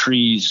 3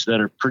 trees that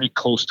are pretty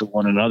close to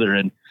one another.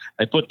 And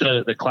I put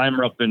the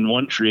climber up in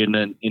one tree, and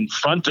then in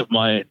front of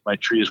my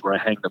tree is where I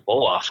hang the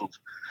bow off of.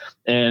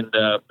 And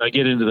I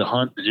get into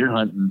the deer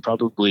hunt, and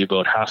probably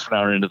about half an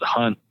hour into the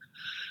hunt,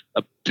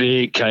 a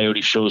big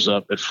coyote shows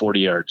up at 40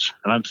 yards,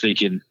 and I'm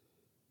thinking,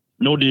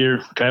 no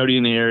deer, coyote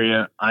in the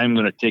area. I'm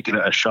going to take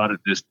a shot at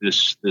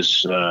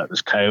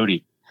this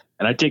coyote.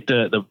 And I take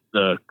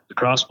the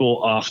crossbow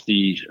off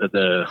the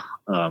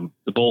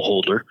bow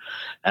holder,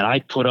 and I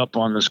put up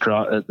on this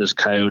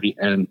coyote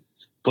and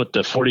put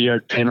the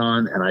 40-yard pin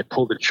on, and I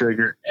pull the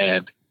trigger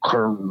and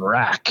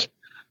crack.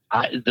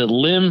 The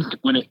limb,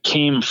 when it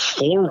came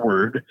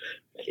forward,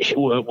 it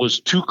was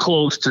too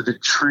close to the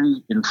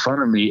tree in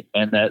front of me,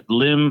 and that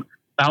limb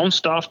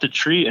bounced off the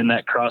tree, and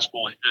that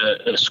crossbow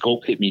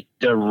scope hit me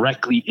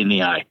directly in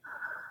the eye.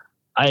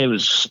 I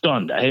was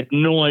stunned. I had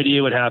no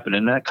idea what happened.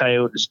 And that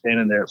coyote is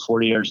standing there at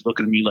 40 yards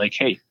looking at me like,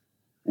 hey,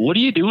 what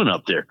are you doing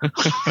up there? And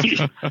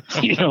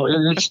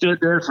it stood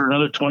there for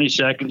another 20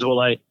 seconds while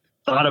I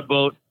thought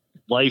about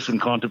life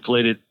and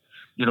contemplated,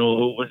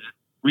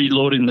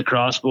 reloading the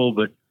crossbow.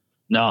 But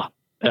no,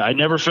 I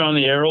never found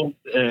the arrow.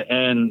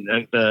 And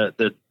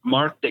the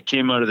mark that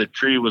came out of the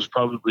tree was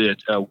probably a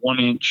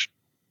 1-inch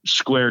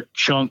square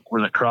chunk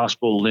where the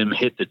crossbow limb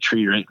hit the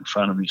tree right in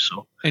front of me.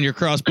 So, and your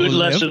crossbow good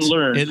lived? lesson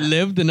learned. It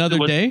lived another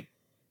day.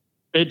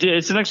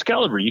 It's an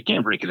Excalibur. You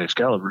can't break an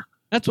Excalibur.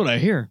 That's what I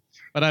hear,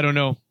 but I don't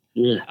know.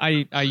 Yeah,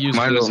 I use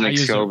mine was an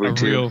Excalibur a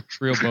too.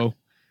 real bow.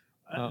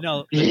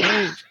 No,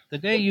 the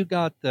day you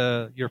got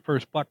your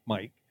first buck,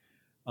 Mike,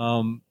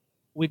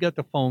 we get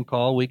the phone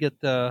call. We get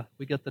the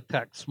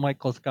text.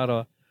 Michael's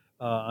got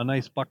a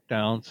nice buck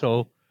down.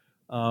 So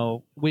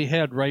we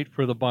head right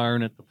for the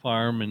barn at the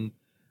farm, and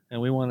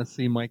we want to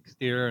see Mike's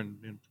deer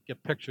and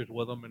get pictures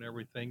with him and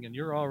everything. And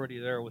you're already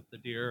there with the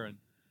deer,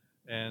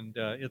 and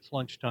it's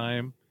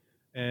lunchtime.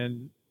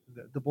 And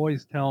the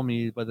boys tell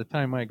me by the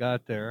time I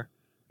got there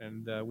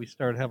and we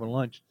started having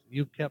lunch,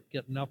 you kept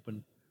getting up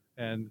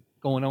and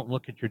going out and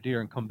look at your deer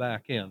and come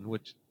back in,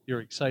 which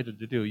you're excited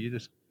to do. You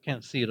just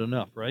can't see it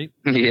enough, right?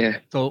 Yeah.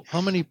 So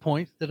how many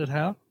points did it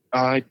have?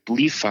 I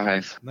believe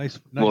 5. Nice.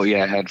 Well,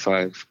 yeah, I had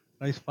 5.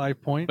 Nice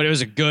 5 point. But it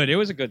was a good size It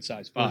was a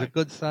five.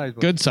 good size.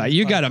 Good size.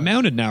 You got it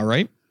mounted now,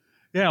 right?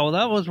 Yeah, well,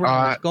 that was where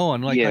I was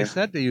going. Like yeah. I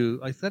said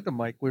to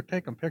Mike, we were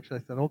taking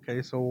pictures. I said,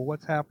 okay, so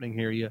what's happening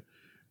here?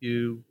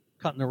 You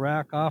cutting the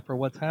rack off, or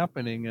what's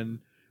happening? And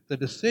the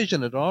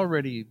decision had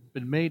already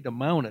been made to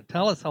mount it.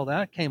 Tell us how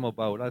that came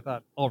about. I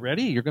thought,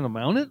 already you're going to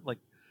mount it? Like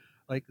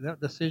that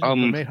decision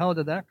was made. How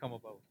did that come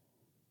about?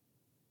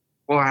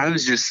 Well, I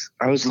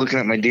was looking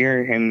at my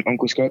deer, and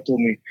Uncle Scott told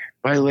me,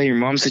 by the way, your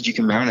mom said you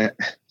can mount it.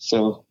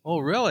 So. Oh,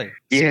 really?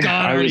 Yeah,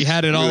 Scott already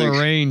had it all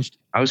arranged.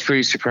 I was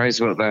pretty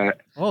surprised about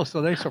that. Oh,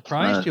 so they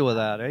surprised you with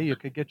that, eh? You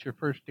could get your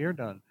first deer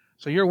done.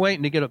 So you're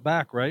waiting to get it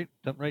back, right?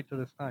 Right to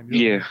this time.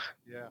 Yeah.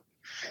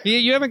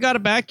 You haven't got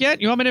it back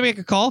yet? You want me to make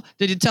a call?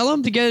 Did you tell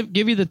him to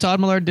give you the Todd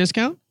Millard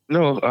discount?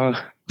 No,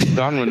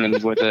 Don went in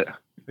with it.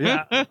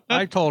 Yeah,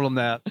 I told him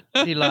that.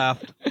 He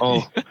laughed.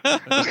 Oh,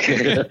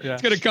 okay. Yeah.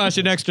 It's going to cost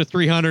you an extra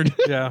 $300.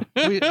 Yeah.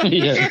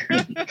 Yeah.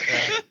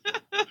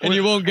 And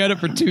you won't get it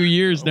for 2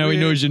 years. Now he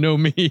knows you know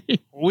me.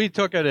 We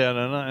took it in,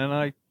 and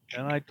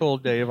I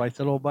told Dave. I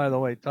said, "Oh, by the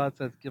way, Todd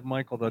says give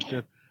Michael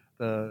the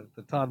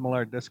Todd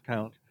Millard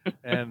discount."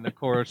 And of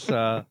course,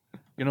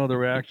 you know the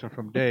reaction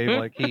from Dave.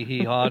 Like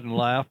he hawed and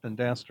laughed and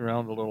danced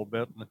around a little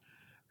bit.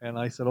 And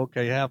I said,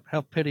 "Okay, have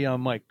pity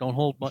on Mike. Don't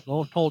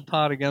hold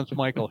Todd against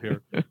Michael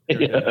here."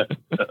 Yeah.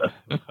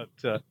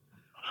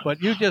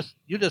 But you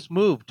just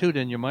moved too,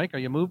 didn't you, Mike? Are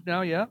you moved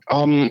now yet?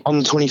 On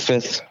the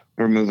 25th,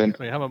 we're moving.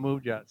 So you haven't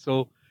moved yet.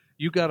 So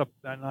you got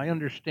and I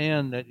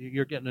understand that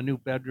you're getting a new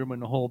bedroom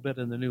and the whole bit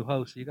in the new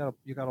house. You got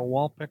a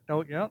wall picked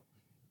out yet?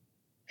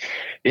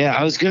 Yeah,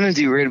 I was gonna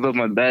do right above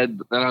my bed,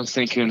 but then I was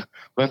thinking,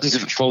 what happens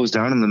if it falls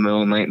down in the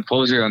middle of the night and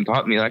falls right on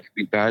top of me? That could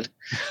be bad.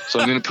 So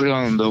I'm gonna put it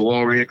on the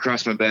wall right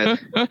across my bed.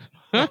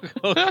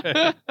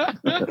 Okay.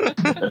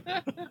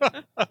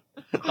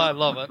 I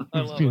love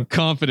it.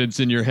 Confidence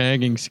in your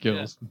hanging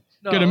skills.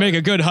 No, Gonna make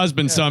a good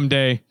husband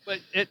someday. But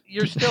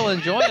you're still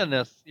enjoying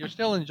this. You're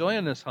still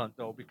enjoying this hunt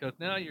though, because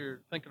now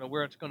you're thinking of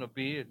where it's going to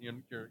be, and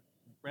your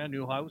brand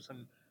new house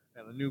and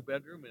a new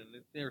bedroom, and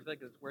you're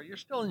thinking where you're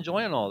still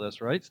enjoying all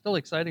this, right? Still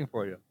exciting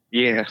for you.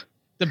 Yeah.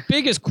 The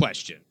biggest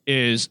question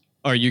is,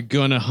 are you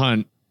gonna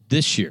hunt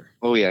this year?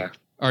 Oh yeah.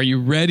 Are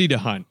you ready to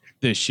hunt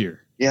this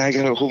year? Yeah, I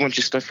got a whole bunch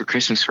of stuff for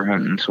Christmas for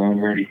hunting, so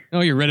I'm ready. Oh,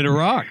 you're ready to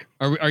rock.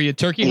 Are you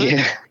turkey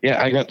hunting?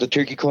 Yeah, I got the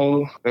turkey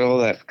call, got all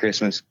that for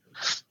Christmas.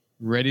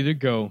 Ready to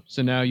go.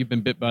 So now you've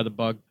been bit by the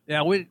bug.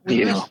 Yeah, we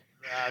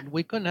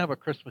couldn't have a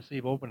Christmas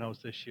Eve open house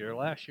this year.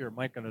 Last year,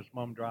 Mike and his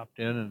mom dropped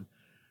in,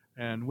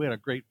 and we had a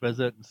great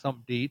visit and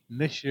something to eat. And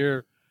this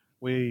year,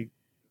 we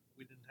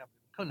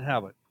couldn't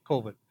have it,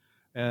 COVID.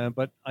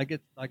 But I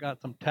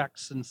got some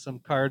texts and some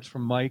cards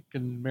from Mike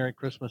and Merry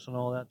Christmas and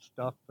all that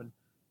stuff. And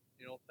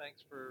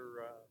thanks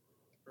for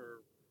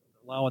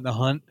allowing the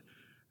hunt.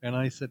 And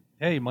I said,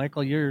 hey,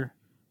 Michael, you're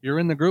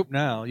in the group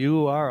now.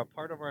 You are a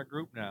part of our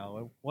group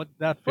now. What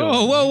that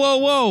feel?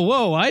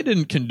 Whoa! I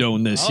didn't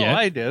condone this yet.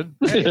 I did.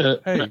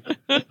 Hey.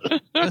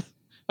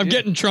 I'm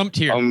getting trumped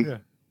here.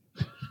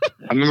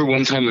 I remember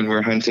one time when we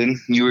were hunting,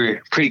 you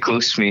were pretty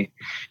close to me,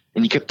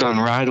 and you kept on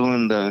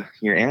rattling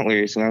your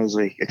antlers, and I was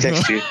like, I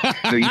texted you.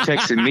 No, you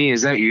texted me.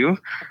 Is that you?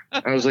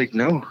 I was like,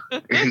 no.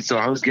 And so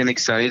I was getting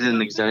excited.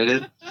 We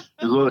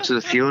go out to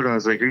the field, and I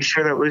was like, are you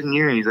sure that wasn't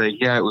you? And he's like,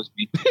 yeah, it was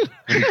me.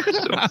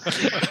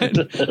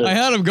 I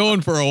had him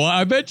going for a while.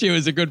 I bet you it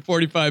was a good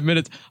 45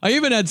 minutes. I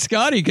even had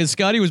Scotty, because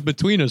Scotty was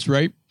between us,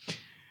 right?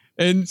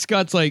 And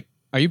Scott's like,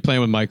 are you playing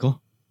with Michael?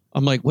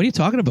 I'm like, what are you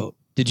talking about?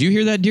 Did you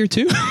hear that deer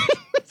too?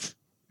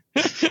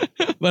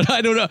 But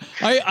I don't know.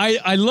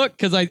 I look,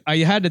 because I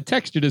had to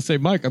text you to say,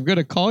 Mike, I'm going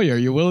to call you. Are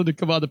you willing to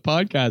come on the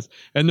podcast?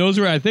 And those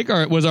were, I think,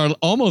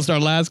 almost our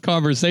last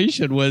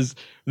conversation was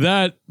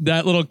that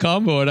little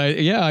combo. And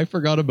I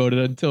forgot about it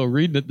until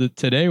reading it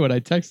today when I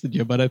texted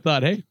you. But I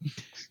thought, hey,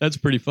 that's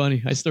pretty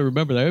funny. I still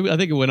remember that. I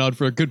think it went on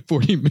for a good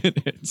 40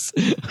 minutes.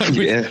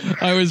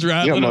 I was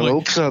rattling. I got my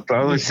hopes up.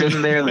 I was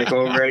sitting there like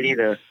all ready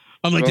to.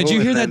 I'm like, did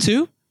you hear that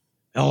too?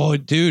 Oh,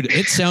 dude,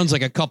 it sounds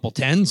like a couple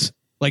tens.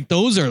 Like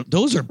those are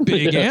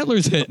big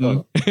antlers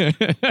hitting.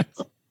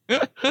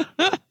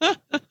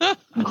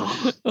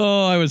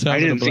 Oh, I was having I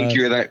didn't think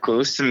you were that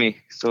close to me.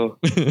 So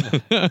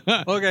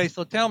okay,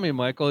 so tell me,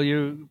 Michael,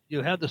 you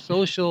had the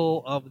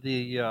social of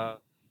the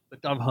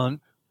dove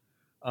hunt.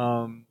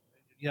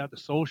 You had the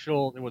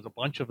social. There was a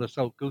bunch of us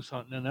out goose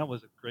hunting, and that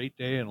was a great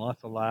day and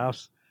lots of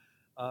laughs.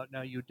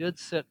 Now you did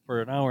sit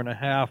for an hour and a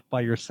half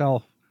by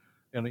yourself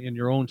in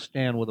your own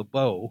stand with a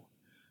bow.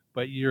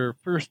 But your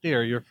first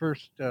deer, your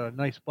first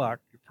nice buck,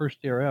 your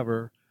first deer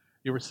ever,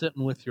 you were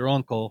sitting with your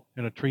uncle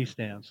in a tree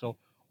stand. So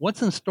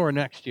what's in store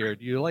next year?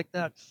 Do you like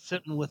that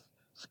sitting with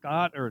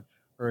Scott,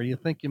 or you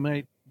think you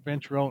might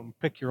venture out and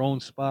pick your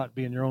own spot,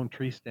 be in your own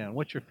tree stand?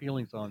 What's your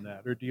feelings on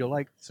that? Or do you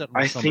like sitting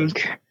with somebody?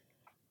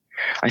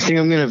 I think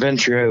I'm going to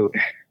venture out.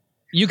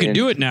 You can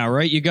do it now,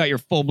 right? You got your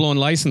full-blown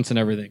license and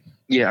everything.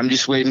 Yeah, I'm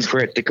just waiting for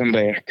it to come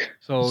back.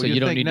 So you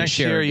don't think need next to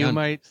share year again? you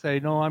might say,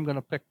 no, I'm going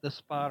to pick this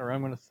spot, or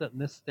I'm going to sit in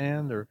this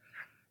stand, or do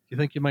you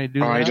think you might do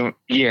that? I don't.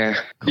 Yeah.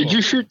 Did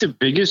you shoot the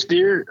biggest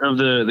deer of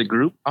the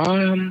group? I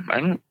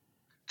don't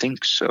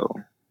think so.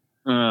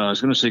 I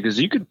was going to say, because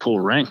you could pull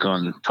rank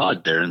on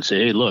Todd there and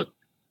say, hey, look,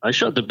 I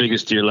shot the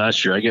biggest deer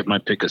last year. I get my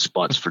pick of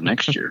spots for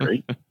next year,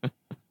 right?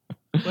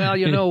 Well,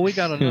 you know, we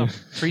got enough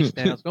tree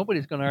stands.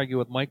 Nobody's going to argue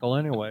with Michael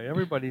anyway.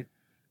 Everybody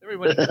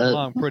gets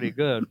along pretty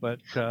good, but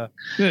Look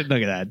at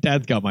that.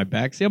 Dad's got my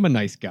back. See, I'm a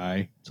nice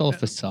guy. It's all a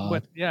facade.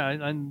 but yeah,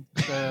 and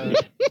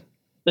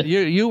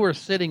you were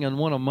sitting in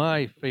one of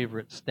my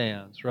favorite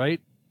stands,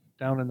 right?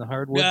 Down in the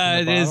hardwood. Yeah,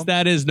 in the it is. bottom.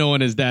 That is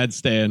known as Dad's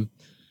stand.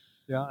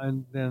 Yeah,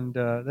 and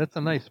that's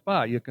a nice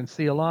spot. You can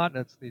see a lot.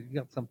 You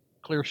got some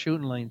clear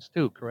shooting lanes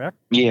too, correct?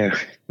 Yeah.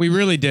 We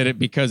really did it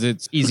because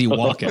it's easy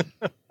walking.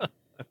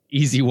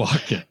 Easy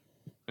walking.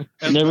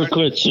 Never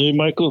quits, eh,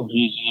 Michael?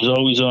 He's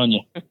always on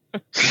you.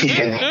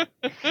 Yeah.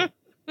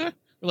 We're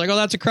like, oh,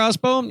 that's a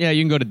crossbow? Yeah,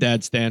 you can go to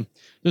Dad's stand.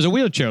 There's a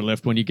wheelchair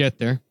lift when you get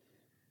there.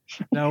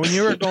 Now, when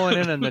you were going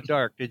in the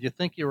dark, did you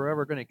think you were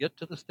ever going to get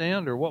to the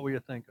stand, or what were you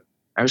thinking?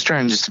 I was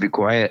trying just to be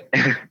quiet.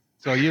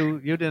 So you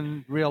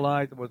didn't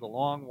realize it was a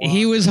long walk?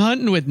 He was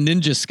hunting with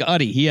Ninja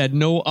Scotty. He had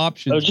no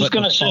options I was just but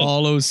gonna to say.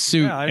 follow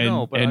suit. Yeah, I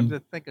know, but I'm and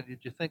just thinking, did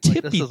you think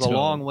like this is a tippy-toe.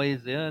 long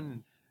ways in?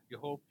 And you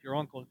hope your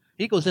uncle,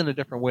 he goes in a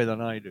different way than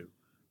I do,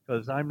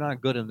 because I'm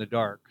not good in the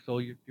dark. So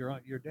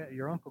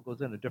your uncle goes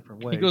in a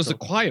different way. he goes so the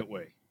quiet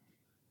way.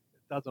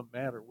 it doesn't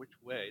matter which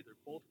way. They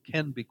both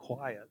can be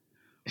quiet.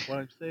 What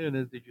I'm saying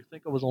is, did you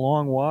think it was a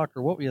long walk,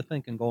 or what were you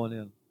thinking going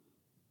in?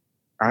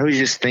 I was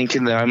just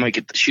thinking that I might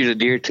get to shoot a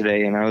deer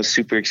today, and I was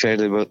super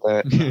excited about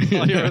that.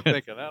 Oh, you were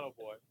thinking,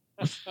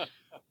 attaboy.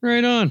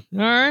 Right on. All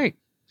right.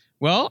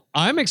 Well,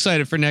 I'm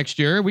excited for next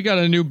year. We got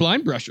a new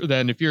blind brusher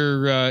then if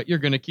you're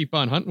going to keep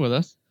on hunting with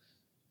us.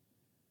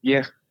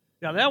 Yeah.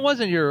 Yeah, that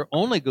wasn't your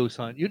only goose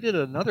hunt. You did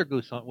another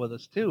goose hunt with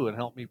us too, and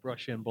helped me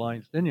brush in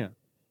blinds, didn't you?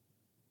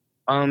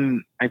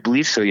 I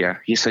believe so, yeah.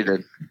 Yes, I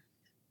did.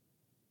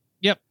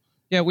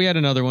 Yeah, we had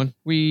another one.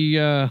 We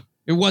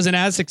it wasn't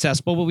as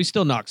successful, but we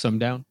still knocked some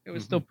down. It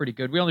was still pretty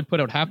good. We only put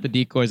out half the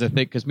decoys, I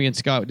think, because me and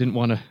Scott didn't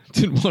want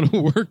to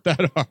work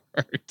that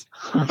hard.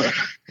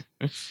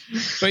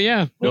 But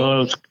yeah,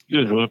 Well, it's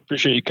good. Well, I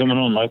appreciate you coming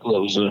on, Michael. It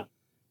was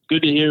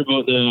good to hear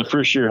about the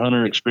first-year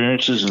hunter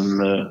experiences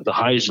and the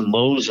highs and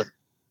lows. I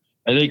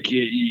think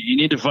you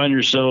need to find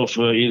yourself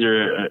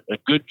either a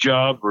good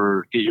job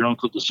or get your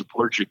uncle to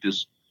support you,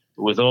 because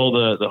with all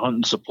the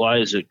hunting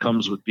supplies that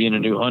comes with being a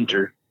new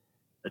hunter,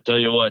 I tell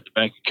you what, the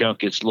bank account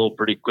gets low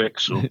pretty quick.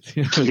 So Yeah.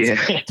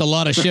 it's a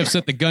lot of shifts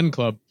at the gun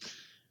club.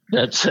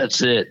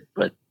 that's it.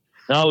 But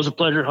no, it was a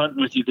pleasure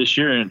hunting with you this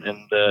year, and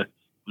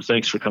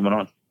thanks for coming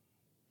on.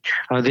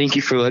 Thank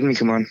you for letting me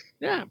come on.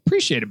 Yeah,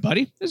 appreciate it,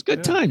 buddy. It was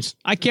good times.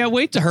 I can't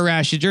wait to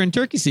harass you during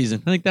turkey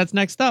season. I think that's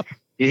next up.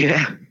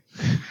 Yeah.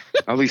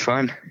 I'll be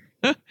fine.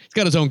 He's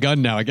got his own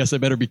gun now. I guess I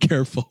better be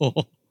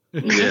careful.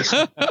 Yes.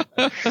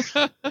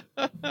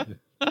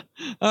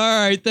 All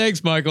right.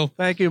 Thanks, Michael.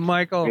 Thank you,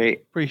 Michael.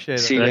 Great. Appreciate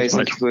it. See you Thanks, guys.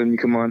 Thank you for letting me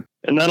come on.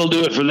 And that'll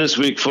do it for this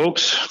week,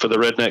 folks. For the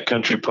Redneck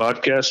Country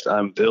Podcast,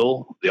 I'm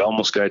Bill, the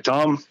Almost Guy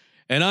Tom.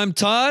 And I'm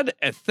Todd.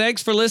 And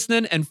thanks for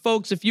listening. And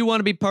folks, if you want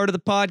to be part of the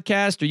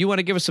podcast or you want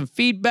to give us some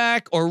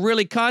feedback or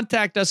really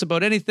contact us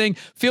about anything,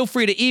 feel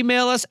free to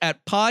email us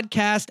at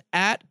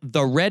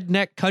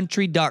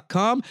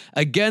podcast@theredneckcountry.com.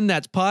 Again,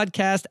 that's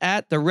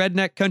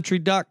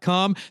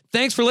podcast@theredneckcountry.com.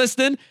 Thanks for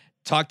listening.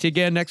 Talk to you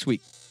again next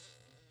week.